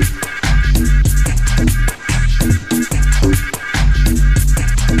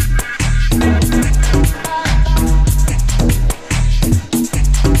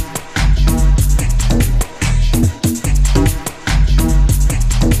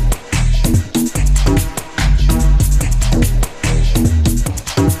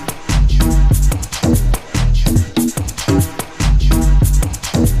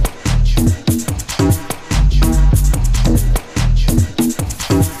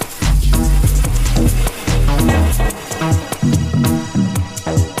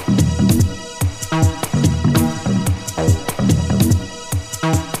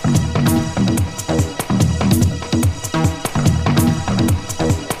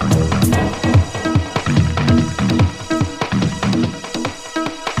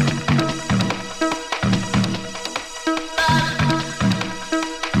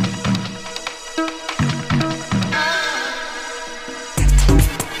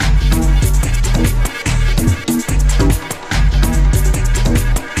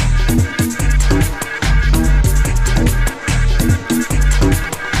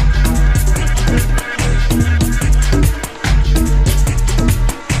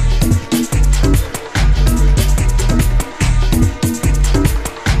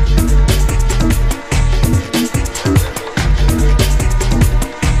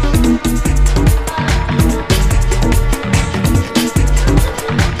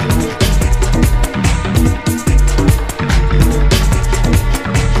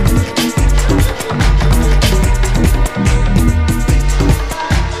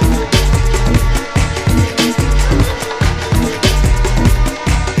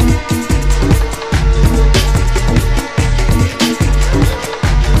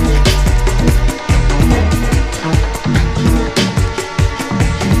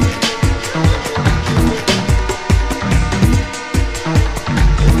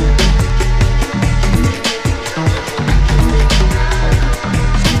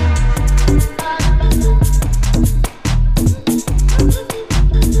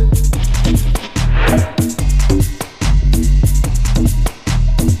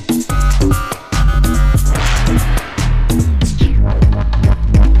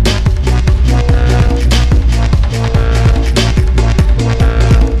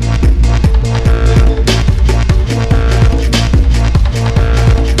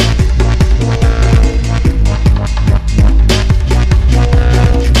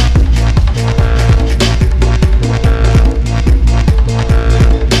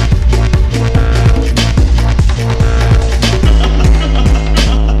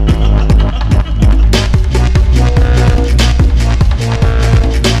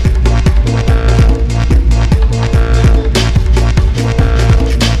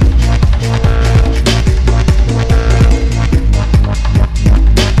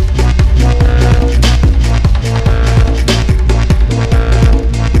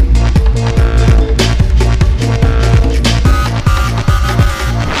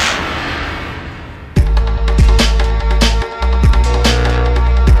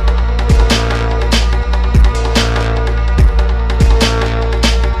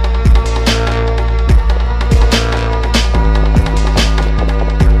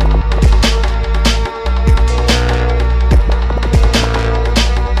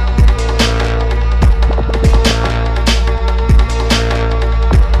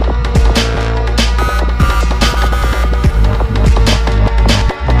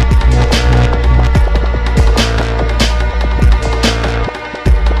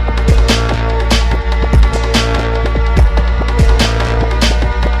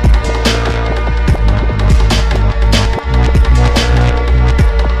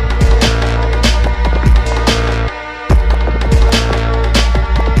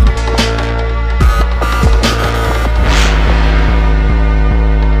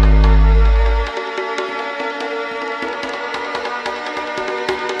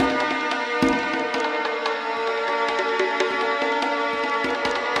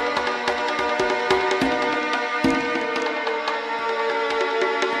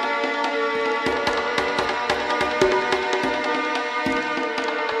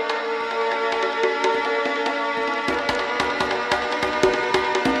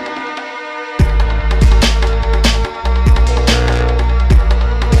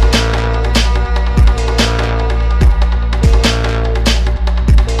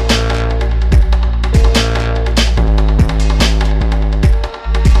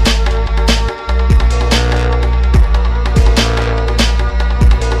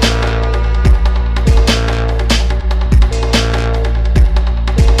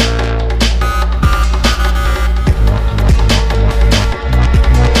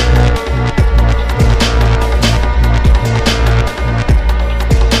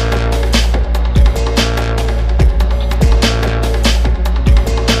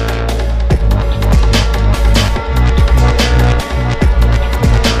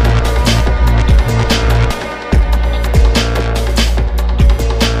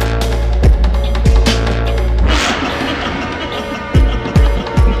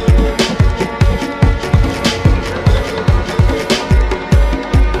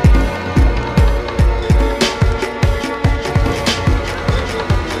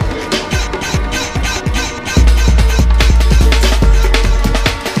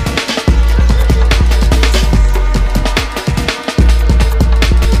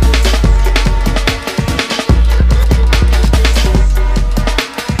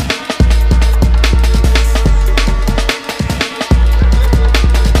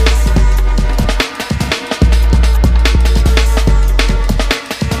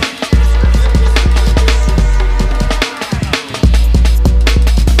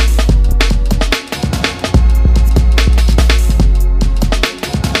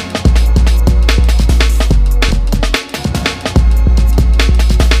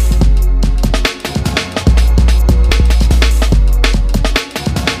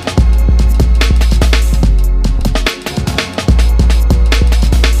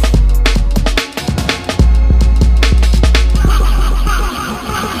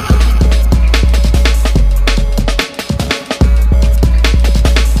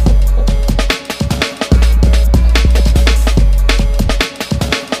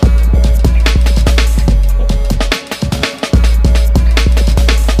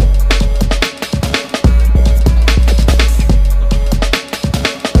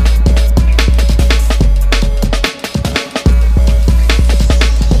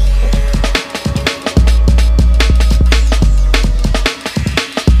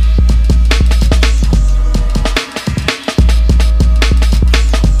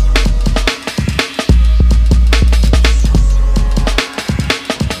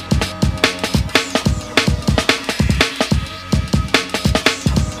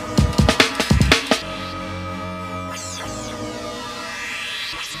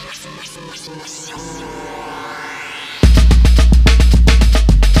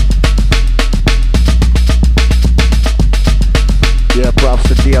 Yeah, props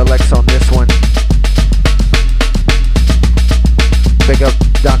to DLX on this one. Big up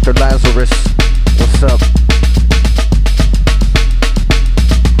Dr. Lazarus. What's up?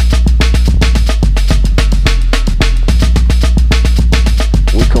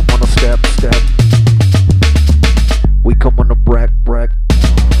 We come on a step. We come on a break.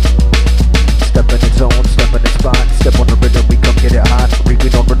 Step in its zone, step in its spot. Step on the rhythm, we come get it hot.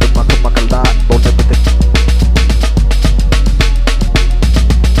 Read on rhythm, I come a lot. Bone everything.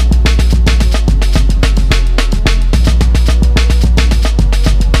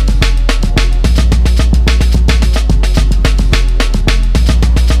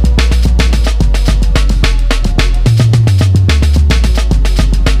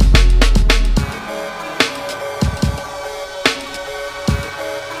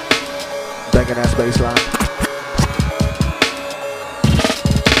 Banging that bass line.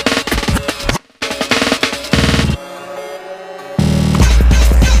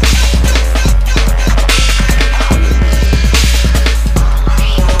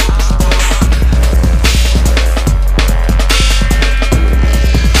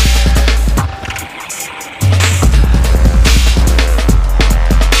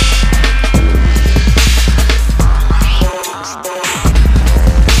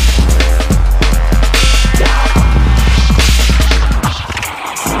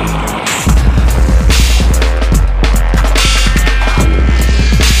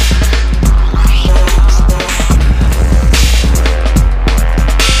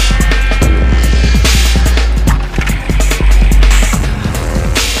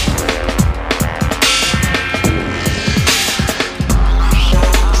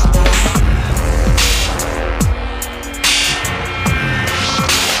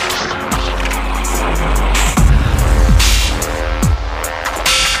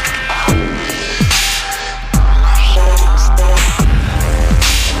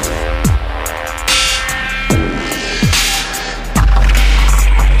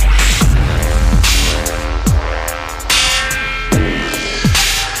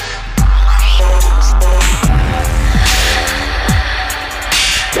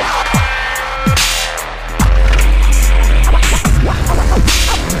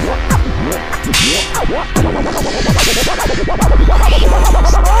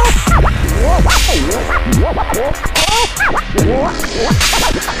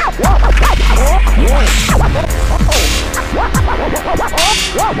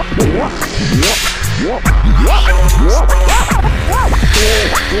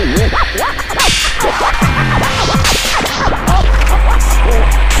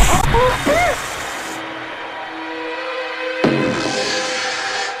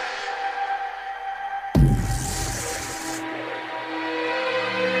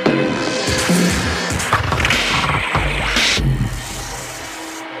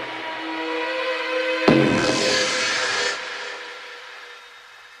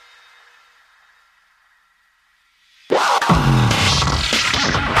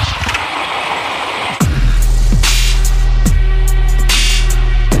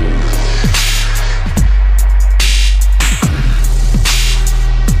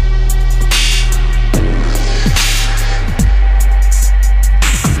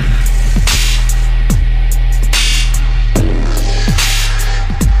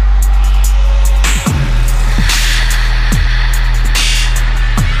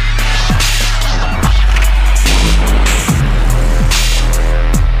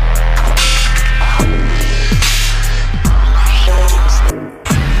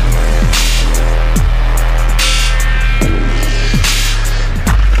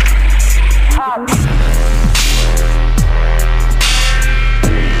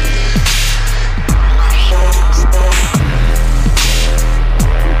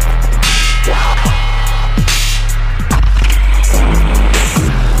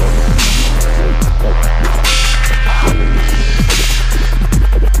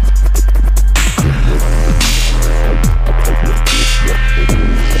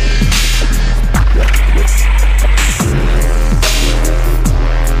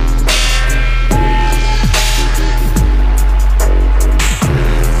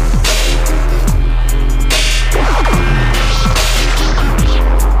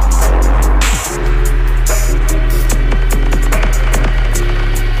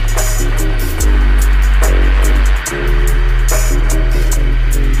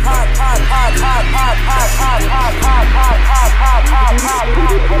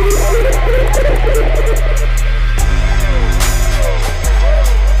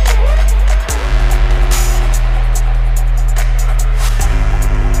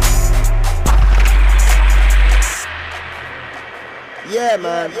 Yeah,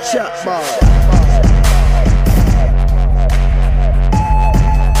 man, chat bar.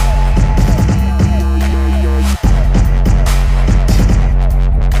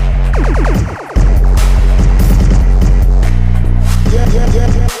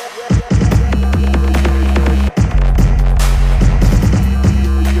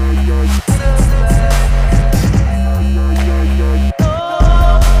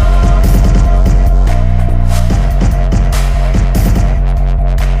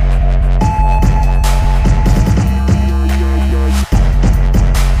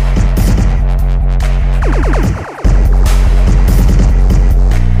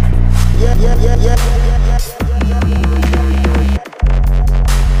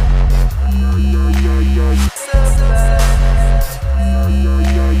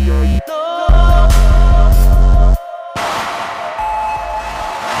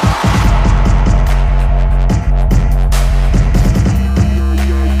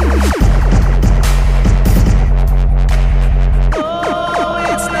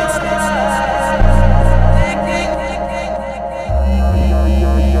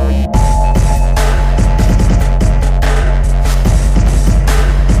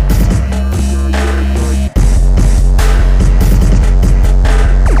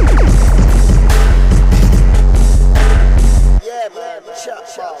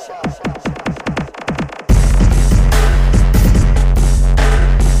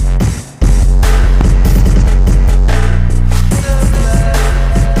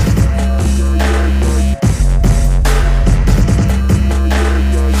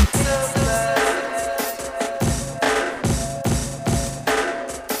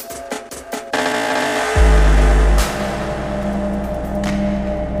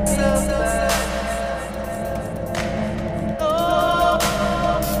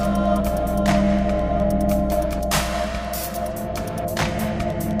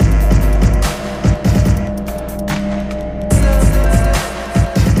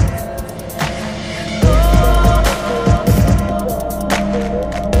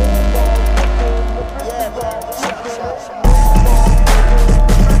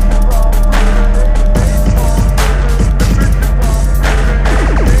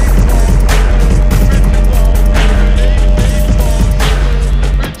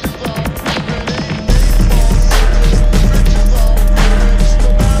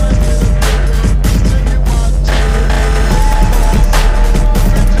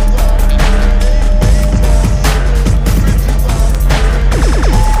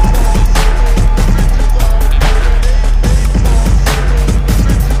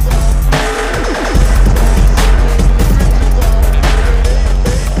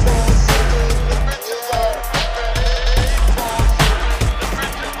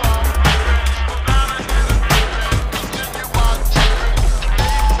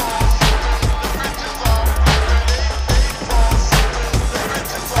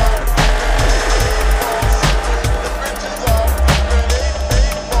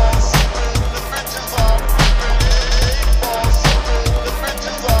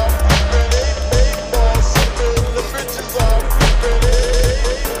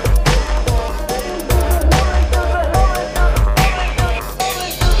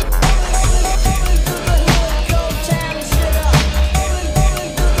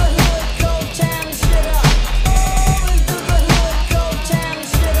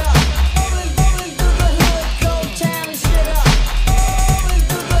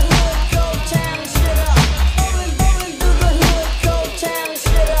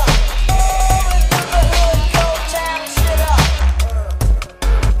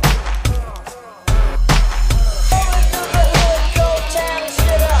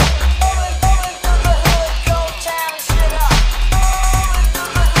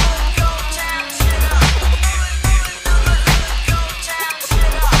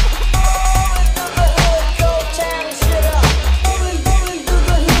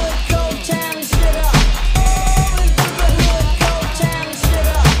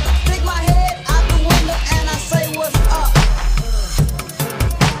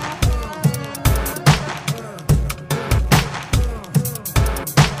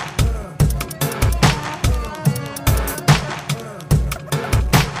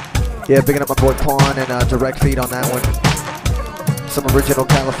 Yeah, bigging up my boy Quan and direct feed on that one. Some original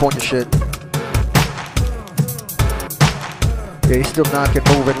California shit. Yeah, he's still knocking,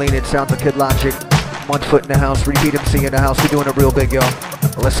 moving, leaning. Sounds of Kidlogic. Mudfoot in the house, Repeat MC in the house. We're doing it real big, y'all.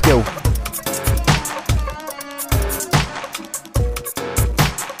 Let's go.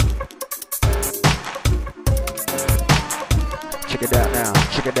 Check it out now,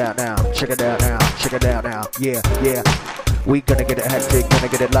 check it out now, check it out now, check it out now. Yeah, yeah. We gonna get it hectic, gonna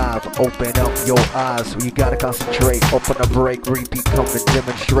get it live. Open up your eyes, you gotta concentrate. Open a break, repeat, come and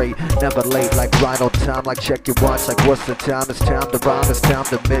demonstrate. Never late, like right on time, like check your watch. Like what's the time? It's time to rhyme, it's time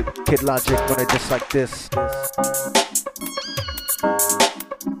to mix. Kidlogic when it just like this.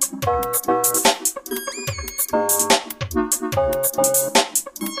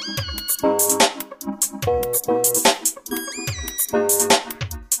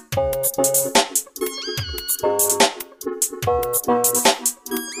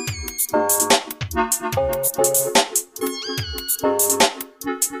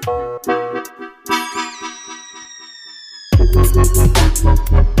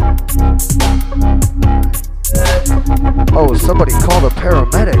 Oh, somebody call the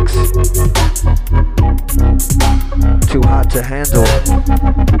paramedics. Too hot to handle.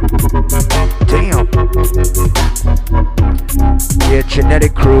 Damn. Yeah,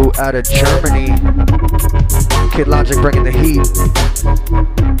 genetic crew out of Germany. Kidlogic bringing the heat.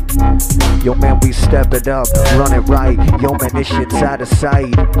 Yo man, we step it up, run it right. Yo man, this shit's out of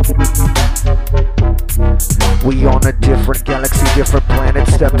sight. We on a different galaxy, different planet.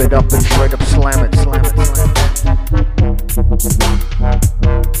 Step it up and straight up slam it, slam it, slam it.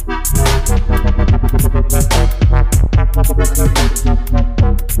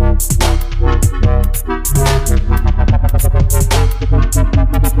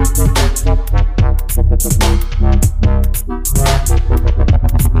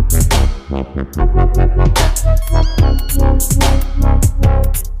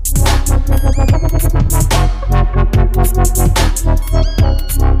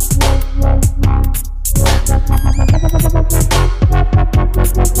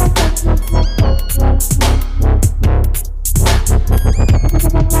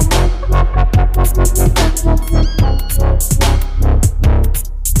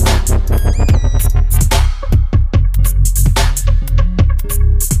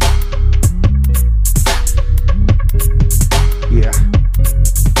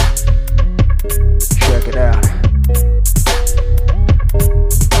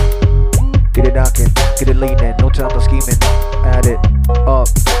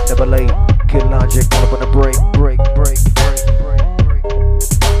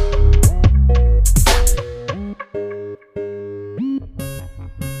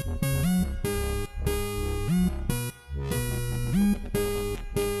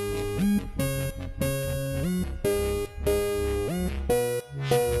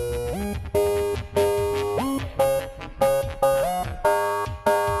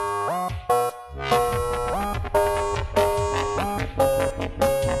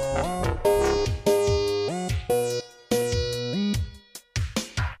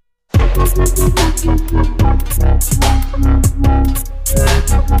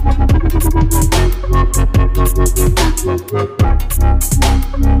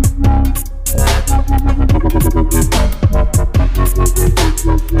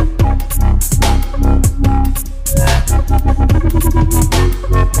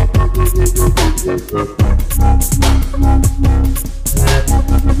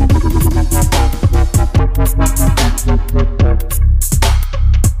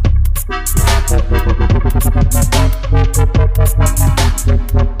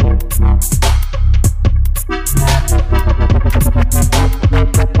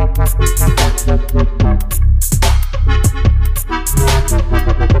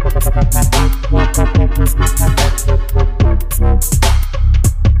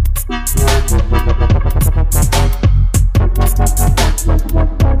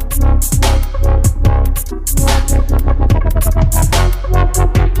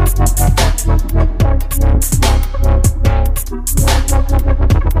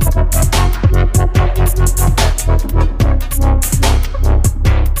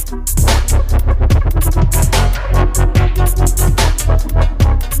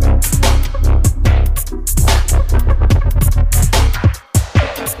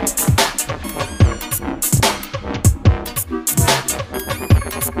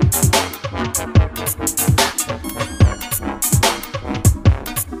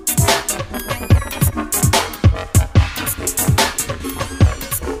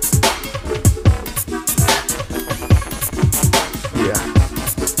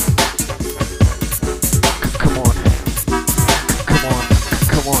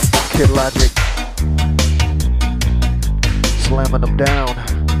 Kidlogic, slamming them down.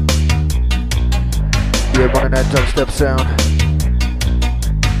 Yeah, running that dubstep sound,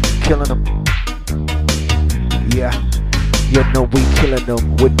 killing them. Yeah, You know we killing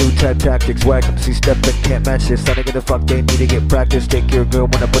them with new type tactics. Whack them, see stepping, can't match this. I don't give a fuck, they need to get practice. Take your girl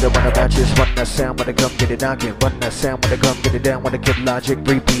when I put her on the matches. Run that sound when I come get it knocking. Run that sound when I come get it down. When I Kidlogic,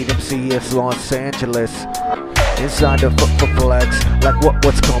 repeat MC, it's Los Angeles. Inside the flex, like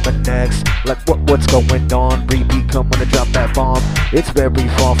what's coming next, like what's going on. Repeat, come when I drop that bomb. It's very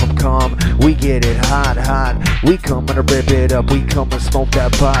far from calm. We get it hot. We come and rip it up. We come and smoke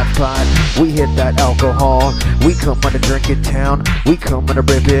that pot. We hit that alcohol. We come and drink it down. We come and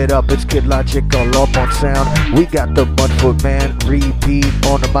rip it up. It's Kidlogic all up on sound. We got the Mudfoot man. Repeat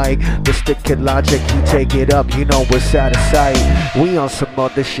on the mic. Mr. Kidlogic, he take it up. You know we're out of sight. We on some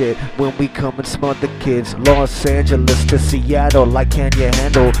other shit when we come and smother kids. Los Angeles to Seattle, like can you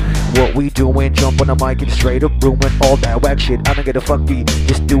handle what we doing? Jump on the mic and straight up ruin all that whack shit. I don't give a fuck, we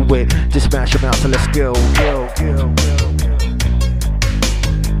just do it, just smash them out. So let's go.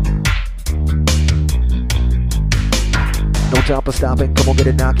 No time for stopping, come on get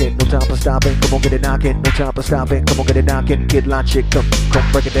it knocking. No time for stopping, come on get it knocking. No time for stopping, come on get it knocking. Kidlogic,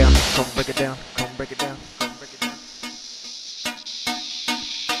 come break it down, come break it down, come break it down.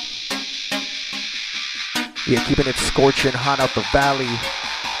 Yeah, keeping it scorching hot out the valley.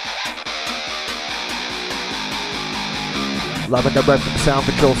 Loving the rest from Sound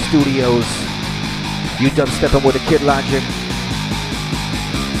Control Studios. You dubstepping with a Kidlogic.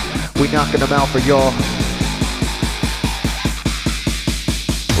 We knocking them out for y'all.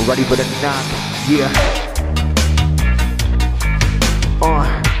 Ready for the knock, yeah.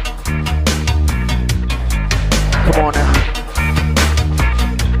 Come on now.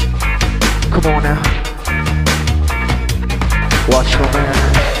 Come on now. Watch your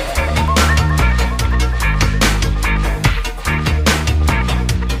man.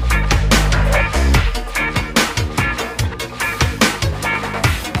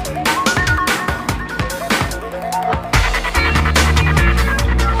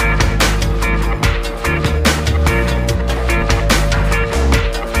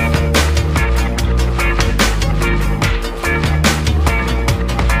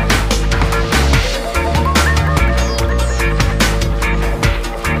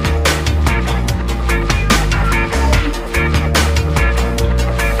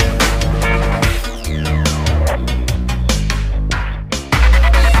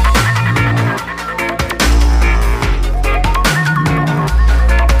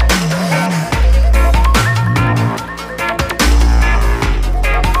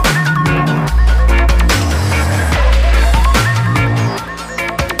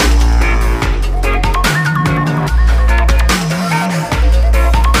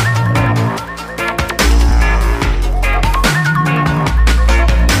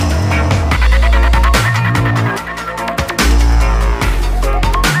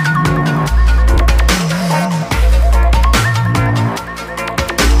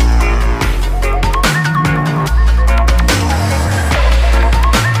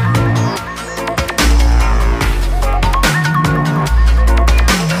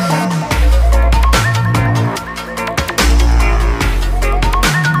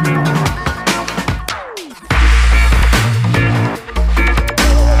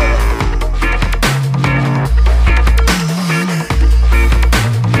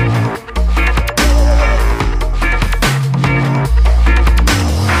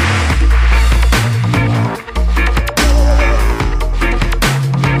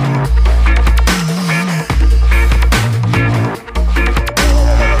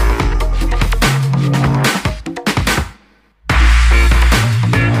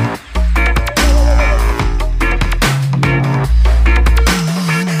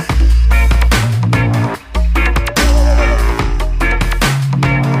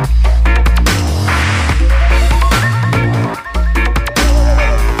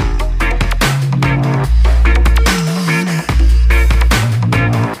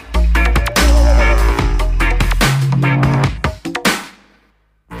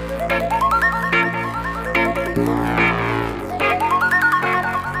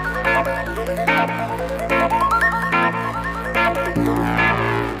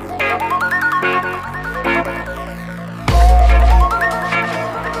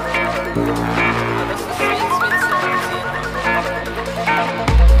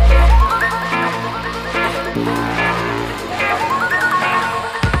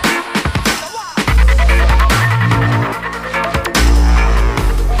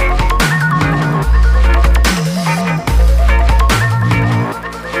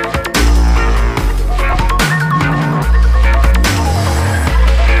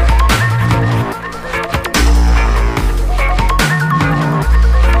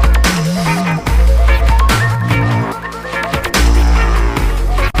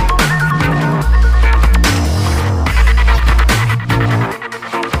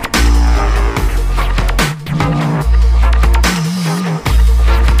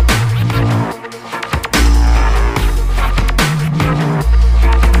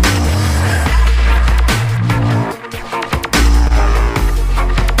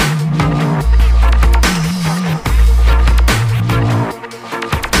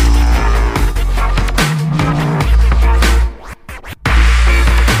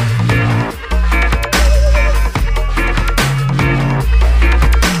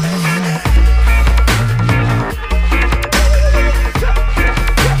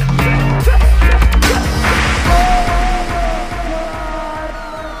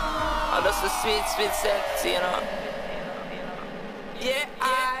 so sweet, sweet sexy, you know. Yeah,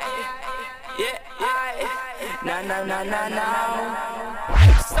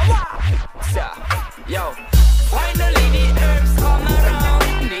 So, yo, finally the herbs come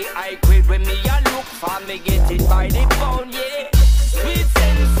around. The high grade when me a look for me get it by the pound, yeah. Sweet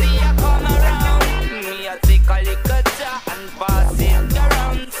sensei a come around. Me a take a little jar and pass it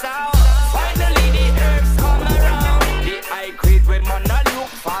around. So, finally the herbs come around. The high grade when man a look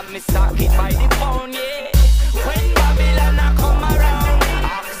for me stock it by the pound, yeah. When Babylon a come around,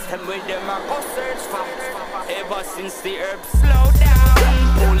 ask them where them a go search for. Ever since the herbs slow down,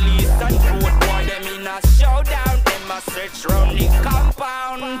 police and road boy them in a showdown. Them a search round the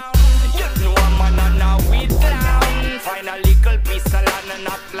compound. You know a man and a weed clown. Find a little piece of land and a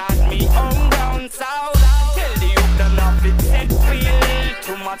plant me on ground. So tell the youth them not fit set pill.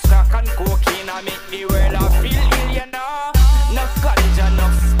 Too much crack and cocaine a make the world a feel ill, you know. Enough ganja,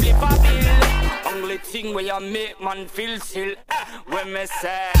 enough split a bill. Only thing where you make man feel still. When me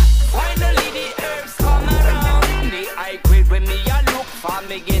say finally the herbs come around. The high grade when me a look for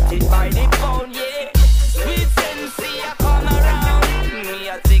me get it by the pound, yeah. Sweet sensei a come around. Me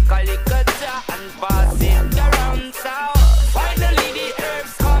a take a little jar and pass it around. So finally the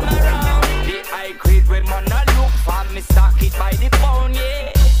herbs come around. The high grade when man a look for me stock it by the pound,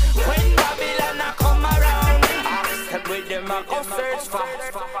 yeah. When Babylon a come around, ask them where them a go search for.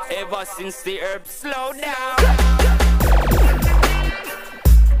 Ever since the herbs slow down.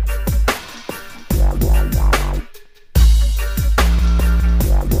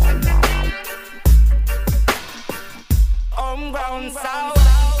 Homegrown sound.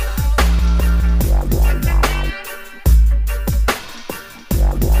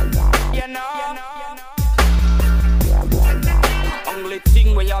 You know, only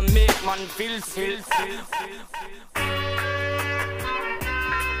thing where you make man feel still.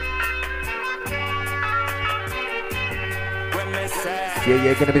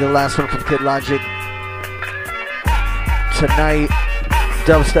 Yeah, gonna be the last one from Kidlogic tonight.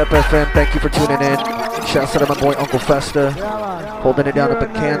 Dubstep FM, thank you for tuning in. Shouts out to my boy Uncle Festa, holding it down up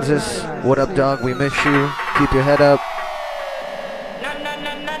in Kansas. What up, dog? We miss you. Keep your head up.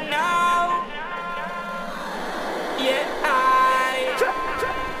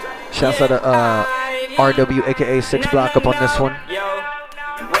 Shouts out to RW, aka 6 Block, up on this one.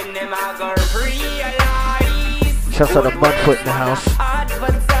 Shouts out to Mudfoot in the house,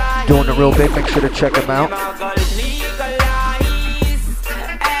 doing it real big. Make sure to check him out.